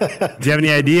 Yeah. Do you have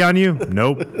any ID on you?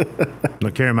 Nope.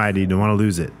 Don't carry my ID. Don't want to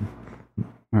lose it.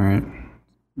 All right.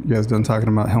 You guys done talking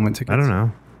about helmet tickets? I don't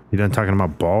know. You done talking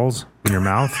about balls in your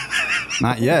mouth?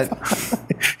 Not yet.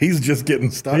 He's just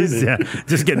getting started. Yeah,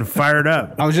 just getting fired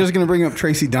up. I was just going to bring up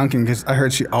Tracy Duncan because I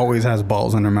heard she always has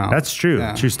balls in her mouth. That's true.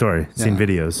 Yeah. True story. Seen Yeah.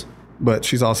 videos. But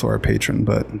she's also our patron.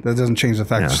 But that doesn't change the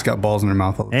fact Yeah. that she's got balls in her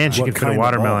mouth all the time. And she What can fit kind a of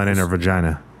watermelon in balls? her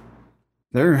vagina.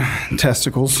 They're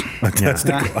testicles.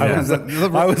 Testicle. Yeah.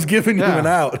 I was giving you Yeah. an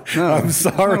out. No. I'm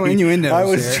sorry. No innuendos I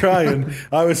was here. trying.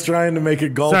 I was trying to make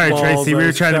it golf Sorry, balls. Tracy. I We were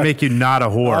was trying to make you not a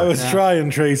whore. I was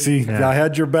trying, Tracy. Yeah. I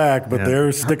had your back, but Yeah.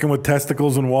 they're sticking with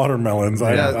testicles and watermelons.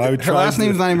 Yeah, I her tried last to-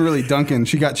 name's not even really Duncan.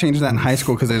 She got changed that in high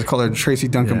school because they just called her Tracy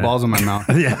Duncan Yeah. Balls in my mouth.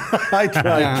 yeah. I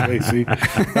tried, Yeah. Tracy.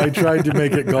 I tried to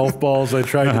make it golf balls. I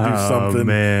tried to do something. Oh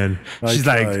man. I She's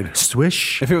tried. like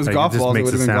swish. If it was Like, golf just balls, it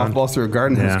makes would have been golf sound. balls through a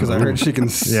garden hose Yeah. because I heard she can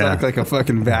suck like a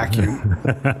fucking vacuum.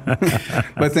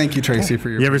 But thank you, Tracy, for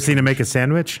your. You ever seen her make a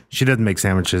sandwich? She doesn't make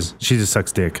sandwiches. She just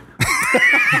sucks dick.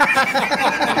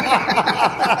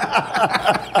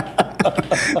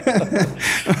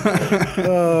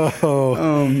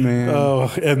 Oh man.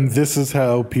 Oh, and this is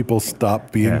how people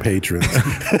stop being Yeah. patrons.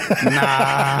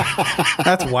 Nah.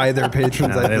 That's why they're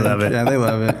patrons. I they think. love it. Yeah, they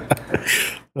love it.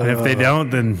 And if they don't,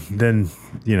 then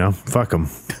you know, fuck them.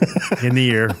 In the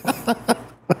ear.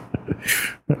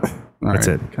 All That's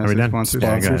right. it. Can I Are we say done? Sponsors?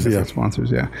 Yeah, go ahead. Yeah.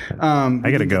 Sponsors. Yeah.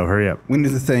 I gotta go. Hurry up. We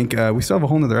need to thank. We still have a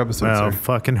whole nother episode. Well, sir.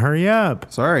 fucking hurry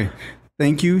up. Sorry.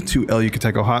 Thank you to El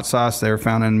Yucateco Hot Sauce. They're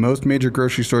found in most major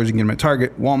grocery stores. You can get them at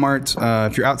Target, Walmart.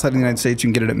 If you're outside of the United States, you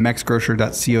can get it at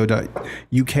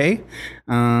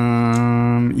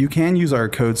mexgrocer.co.uk. You can use our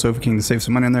code SofaKing to save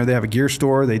some money on there. They have a gear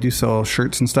store. They do sell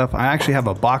shirts and stuff. I actually have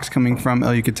a box coming from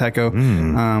El Yucateco.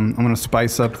 I'm going to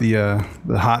spice up the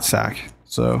hot sack.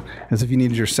 So as if you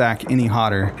needed your sack any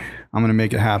hotter, I'm going to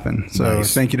make it happen. So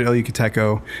Thank you to El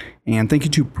Yucateco. And thank you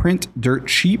to Print Dirt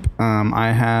Cheap.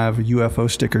 I have UFO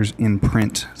stickers in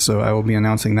print. So I will be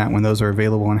announcing that when those are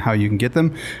available and how you can get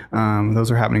them. Those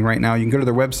are happening right now. You can go to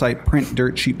their website,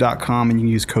 printdirtcheap.com, and you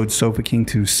can use code SofaKing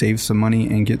to save some money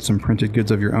and get some printed goods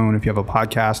of your own. If you have a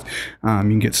podcast, you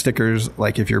can get stickers.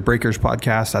 Like if you're Breakers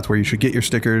Podcast, that's where you should get your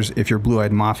stickers. If you're Blue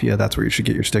Eyed Mafia, that's where you should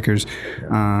get your stickers.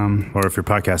 Or if your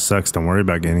podcast sucks, don't worry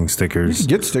about getting stickers.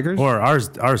 Get stickers. Or ours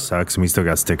sucks and we still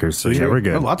got stickers. So yeah, do? we're We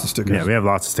good. have lots of stickers. Yeah, we have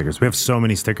lots of stickers. We have so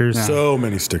many stickers. Yeah. So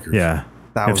many stickers. We have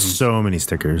Thousands. so many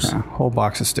stickers. A whole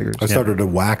box of stickers. I started to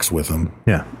wax with them.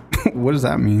 Yeah. What does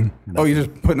that mean? Oh, you're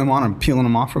just putting them on and peeling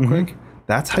them off real quick?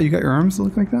 That's how you got your arms to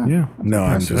look like that? Yeah. No,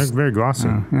 I'm just very glossy.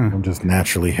 I'm just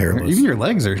naturally hairless. Even your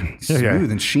legs are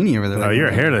smooth and sheeny over there. Oh, you're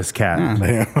a hairless cat.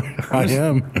 Yeah. I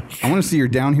am. I want to see your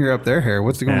down here, up there hair.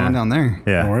 What's going on down there?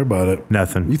 Yeah. Don't worry about it.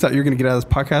 Nothing. You thought you were going to get out of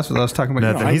this podcast without us talking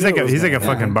about Nothing. He's like a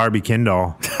fucking Barbie Ken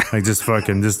doll. Like just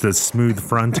a smooth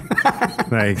front.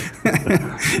 Like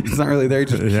it's not really there. He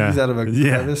just pees out of a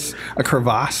crevice, a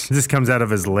crevasse. It just comes out of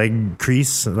his leg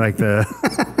crease, like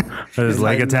his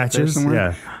leg attaches.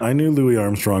 Yeah. I knew Louis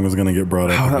Armstrong was going to get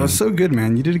brought up. Oh, that was so good,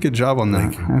 man. You did a good job on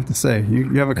that. I have to say, you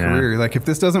have a career. Like if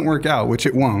this doesn't work out, which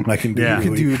it won't, I can do. You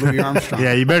can do Louis Armstrong.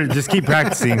 Yeah, you better just keep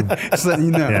practicing. Just letting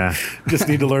you know. Yeah. Just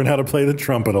need to learn how to play the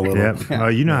trumpet a little. Yep. Oh,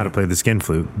 you know how to play the skin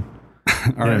flute.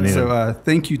 All right, so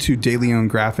thank you to De Leon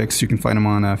Graphics. You can find them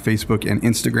on Facebook and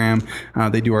Instagram.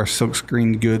 They do our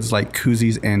silkscreen goods like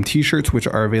koozies and T-shirts, which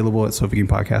are available at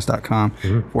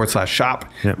sofakingpodcast.com/shop.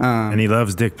 Yep. And he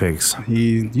loves dick pics.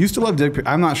 He used to love dick pics.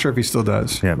 I'm not sure if he still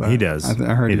does. Yeah, he does.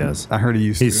 I heard he does. I heard he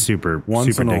used to. He's super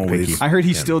Once super and dick always. picky. I heard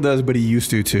he still does, but he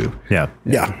used to too. Yeah.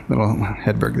 Little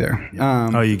Hedberg there.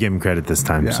 Oh, you gave him credit this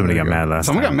time. Yeah, Somebody got mad last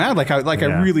time. Someone got mad. I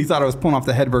really thought I was pulling off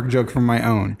the Hedberg joke from my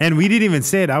own. And we didn't even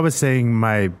say it. I was saying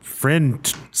my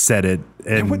friend said it,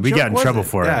 and we got in trouble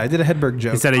for it. Yeah, I did a Hedberg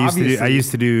joke. He said I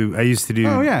used to do.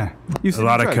 Oh yeah, a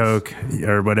lot of coke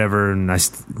or whatever, and I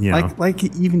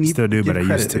even still do, but I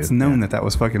used to. It's known that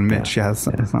was fucking Mitch. Yeah, it's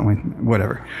not my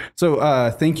whatever. So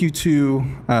thank you to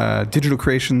Digital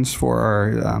Creations for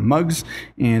our mugs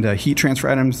and heat transfer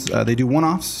items. They do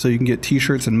one-offs, so you can get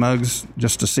T-shirts and mugs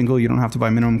just a single. You don't have to buy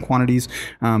minimum quantities.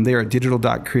 They are at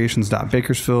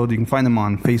digital.creations.bakersfield. You can find them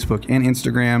on Facebook and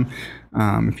Instagram.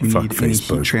 If you need any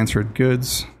heat transferred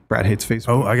goods, Brad hates Facebook.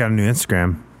 Oh, I got a new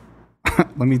Instagram.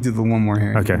 Let me do the one more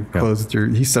here. Okay. Close it.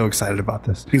 He's so excited about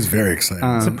this. He's very excited.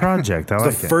 It's a project. I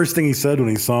like the first thing he said when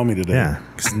he saw me today. Yeah,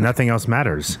 because nothing else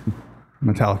matters.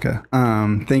 Metallica.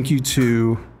 Thank you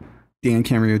to Dan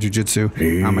Camarillo Jiu-Jitsu.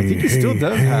 I think he still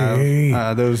does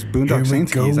have those Boondock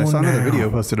Saints keys. I saw another video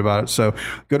posted about it. So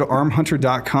go to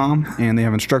armhunter.com and they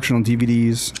have instructional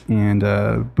DVDs and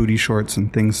booty shorts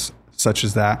and things such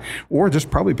as that, or just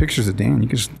probably pictures of Dan. You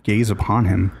can just gaze upon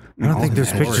him. I don't think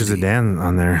there's pictures of Dan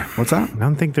on there. What's that? I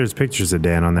don't think there's pictures of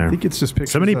Dan on there. I think it's just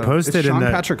pictures. Somebody posted Sean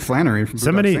Patrick Flannery from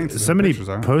somebody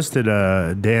posted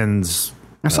Dan's.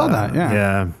 I saw that. Yeah.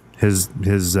 Yeah. His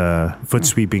foot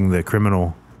sweeping the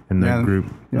criminal in the group.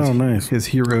 Oh, nice. His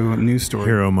hero news story.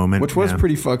 Hero moment. Which was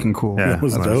pretty fucking cool. Yeah, it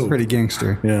was That was pretty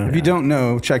gangster. Yeah. If you don't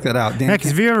know, check that out. Yeah,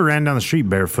 because if you ever ran down the street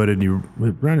barefooted, you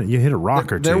hit a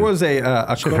rock or two. There was a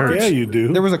car. Yeah, you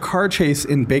do. There was a car chase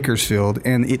in Bakersfield,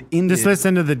 and it ended. Just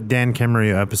listen to the Dan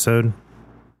Camarillo episode.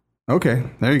 Okay,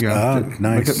 there you go.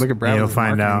 Nice. Look at Brad. You'll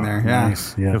find out. There. Yeah.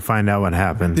 Nice. Yeah. You'll find out what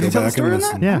happened. Did he tell the story on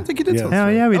that? Yeah. I don't think he did tell the Hell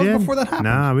story. yeah, we That did. was before that happened.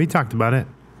 Nah, we talked about it.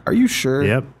 Are you sure?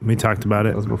 Yep, we talked about it.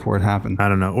 That was before it happened. I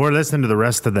don't know. Or listen to the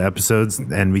rest of the episodes,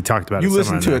 and we talked about it. You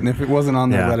listened to it, and if it wasn't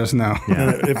on there, let us know.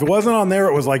 Yeah. If it wasn't on there,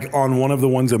 it was like on one of the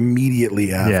ones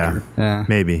immediately after. Yeah.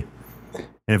 Maybe. And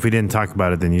if we didn't talk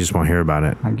about it, then you just won't hear about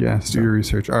it. I guess. Do your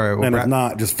research. All right. Well, And Brad, if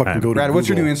not, just fucking go to Brad, what's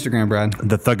your new Google. Instagram, Brad?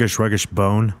 The Thuggish Ruggish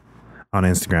Bone on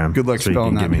Instagram. Good luck So you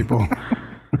spelling can that, get me. people.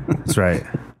 That's right.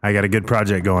 I got a good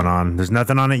project going on. There's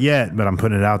nothing on it yet, but I'm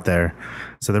putting it out there.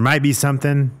 So there might be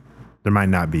something. There might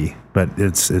not be, but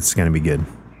it's going to be good.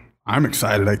 I'm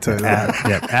excited, I tell you that.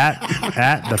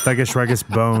 At the Thuggish Ruggish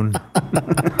Bone.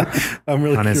 I'm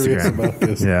really on curious Instagram. about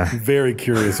this. Yeah. Very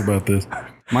curious about this.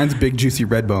 Mine's Big Juicy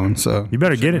Red Bone, so. You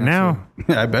better get it now.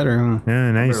 Yeah, I better. Huh? Yeah,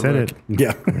 now you said it.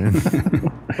 Yeah.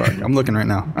 Fuck, I'm looking right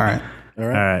now. All right. All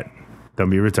right.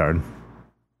 Don't be a retard.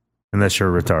 Unless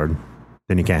you're a retard.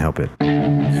 Then you can't help it.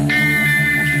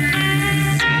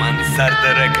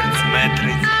 Mansarda Records,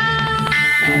 Matrix.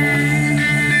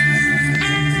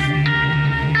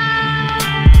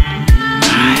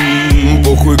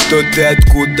 Похуй, кто ты,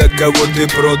 откуда, кого ты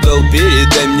продал.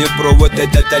 Передай мне провод,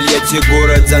 это Тольятти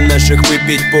город. За наших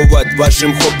выпить повод,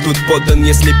 вашим хоп тут подан.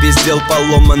 Если пиздел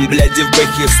поломан, бляди в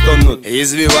бэхе стонут.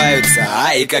 Извиваются,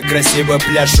 ай, как красиво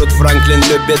пляшут. Франклин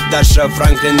любит Даша,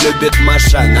 Франклин любит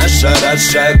Маша. Наша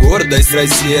Раша, гордость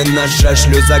Россия наша.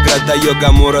 Шлю за града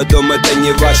йога, мура, дом это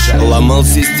не ваша. Ломал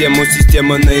систему,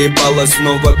 система наебала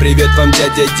снова. Привет вам,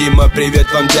 дядя Дима,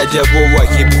 привет вам, дядя Вова.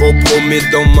 Хип-хоп, хоми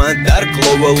дома, дарк,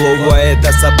 лова, лова. Это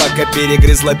пока собака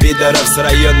перегрызла пидоров с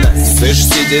района. Слышь,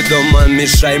 сиди дома,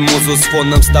 мешай музу с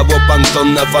фоном с того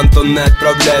понтона. Фантоны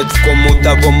отправляют в кому,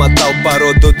 того мотал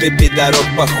породу. Ты пидорок,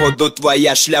 походу,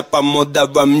 твоя шляпа мода.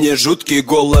 Во мне жуткий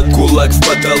голод, кулак в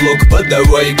потолок,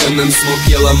 подавай ганам смог.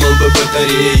 Я ломал бы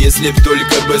батареи, если б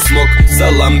только бы смог.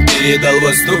 Салам передал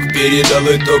восток, передал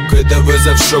итог. Это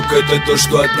вызов, шок, это то,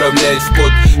 что отправляет в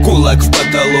пот. Кулак в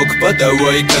потолок,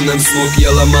 подавай ганам смог.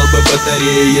 Я ломал бы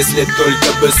батареи, если б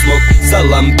только бы смог.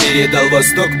 Салам передал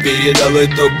восток, передал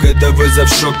итог. Это вызов,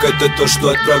 шок, это то, что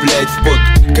отправляет в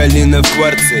пот. Калина в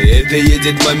кварце, это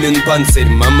едет мамин панцирь.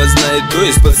 Мама знает, кто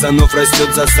из пацанов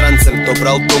растет засранцем. Кто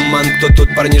брал туман, кто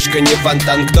тут парнишка не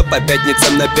фонтан. Кто по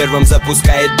пятницам на первом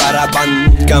запускает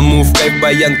барабан. Кому в кайф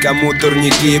баян, кому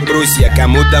турники и брусья.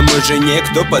 Кому домой жене,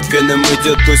 кто под феном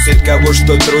идет тусит. Кого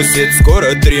что трусит,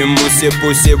 скоро 3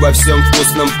 муси-пуси. Во всем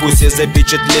вкусном вкусе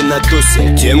запечатли на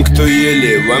тусе. Тем, кто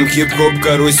ели, вам хип-хоп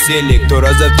карусели. Кто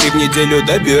раза в 3 в неделю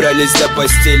добирались до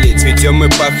постели. Цветем и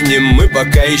пахнем, мы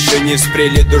пока еще не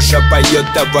вспрели. Душа поет,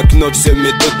 а в окно все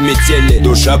метут метели.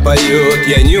 Душа поет,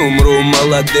 я не умру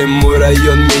молодым. Мой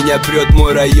район меня прет,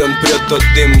 мой район прет тот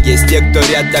дым. Есть те, кто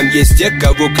рядом, есть те,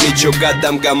 кого кличу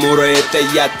гадом. Гамура это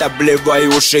яд, обливай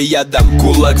уши ядом.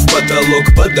 Кулак в потолок,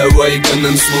 подавай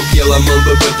ганам смог. Я ломал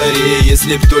бы батареи,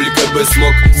 если б только бы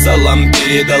смог. Салам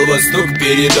передал восток,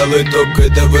 передал итог.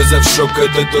 Это вызов, шок,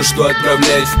 это то, что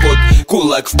отправляет в пот.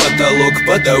 Кулак в потолок,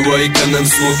 подавай ганам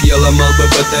смог. Я ломал бы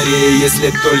батареи, если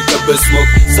б только бы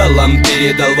смог. Салам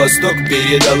передал восток,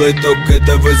 передал итог.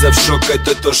 Это вызов, шок,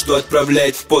 это то, что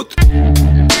отправляет в пот.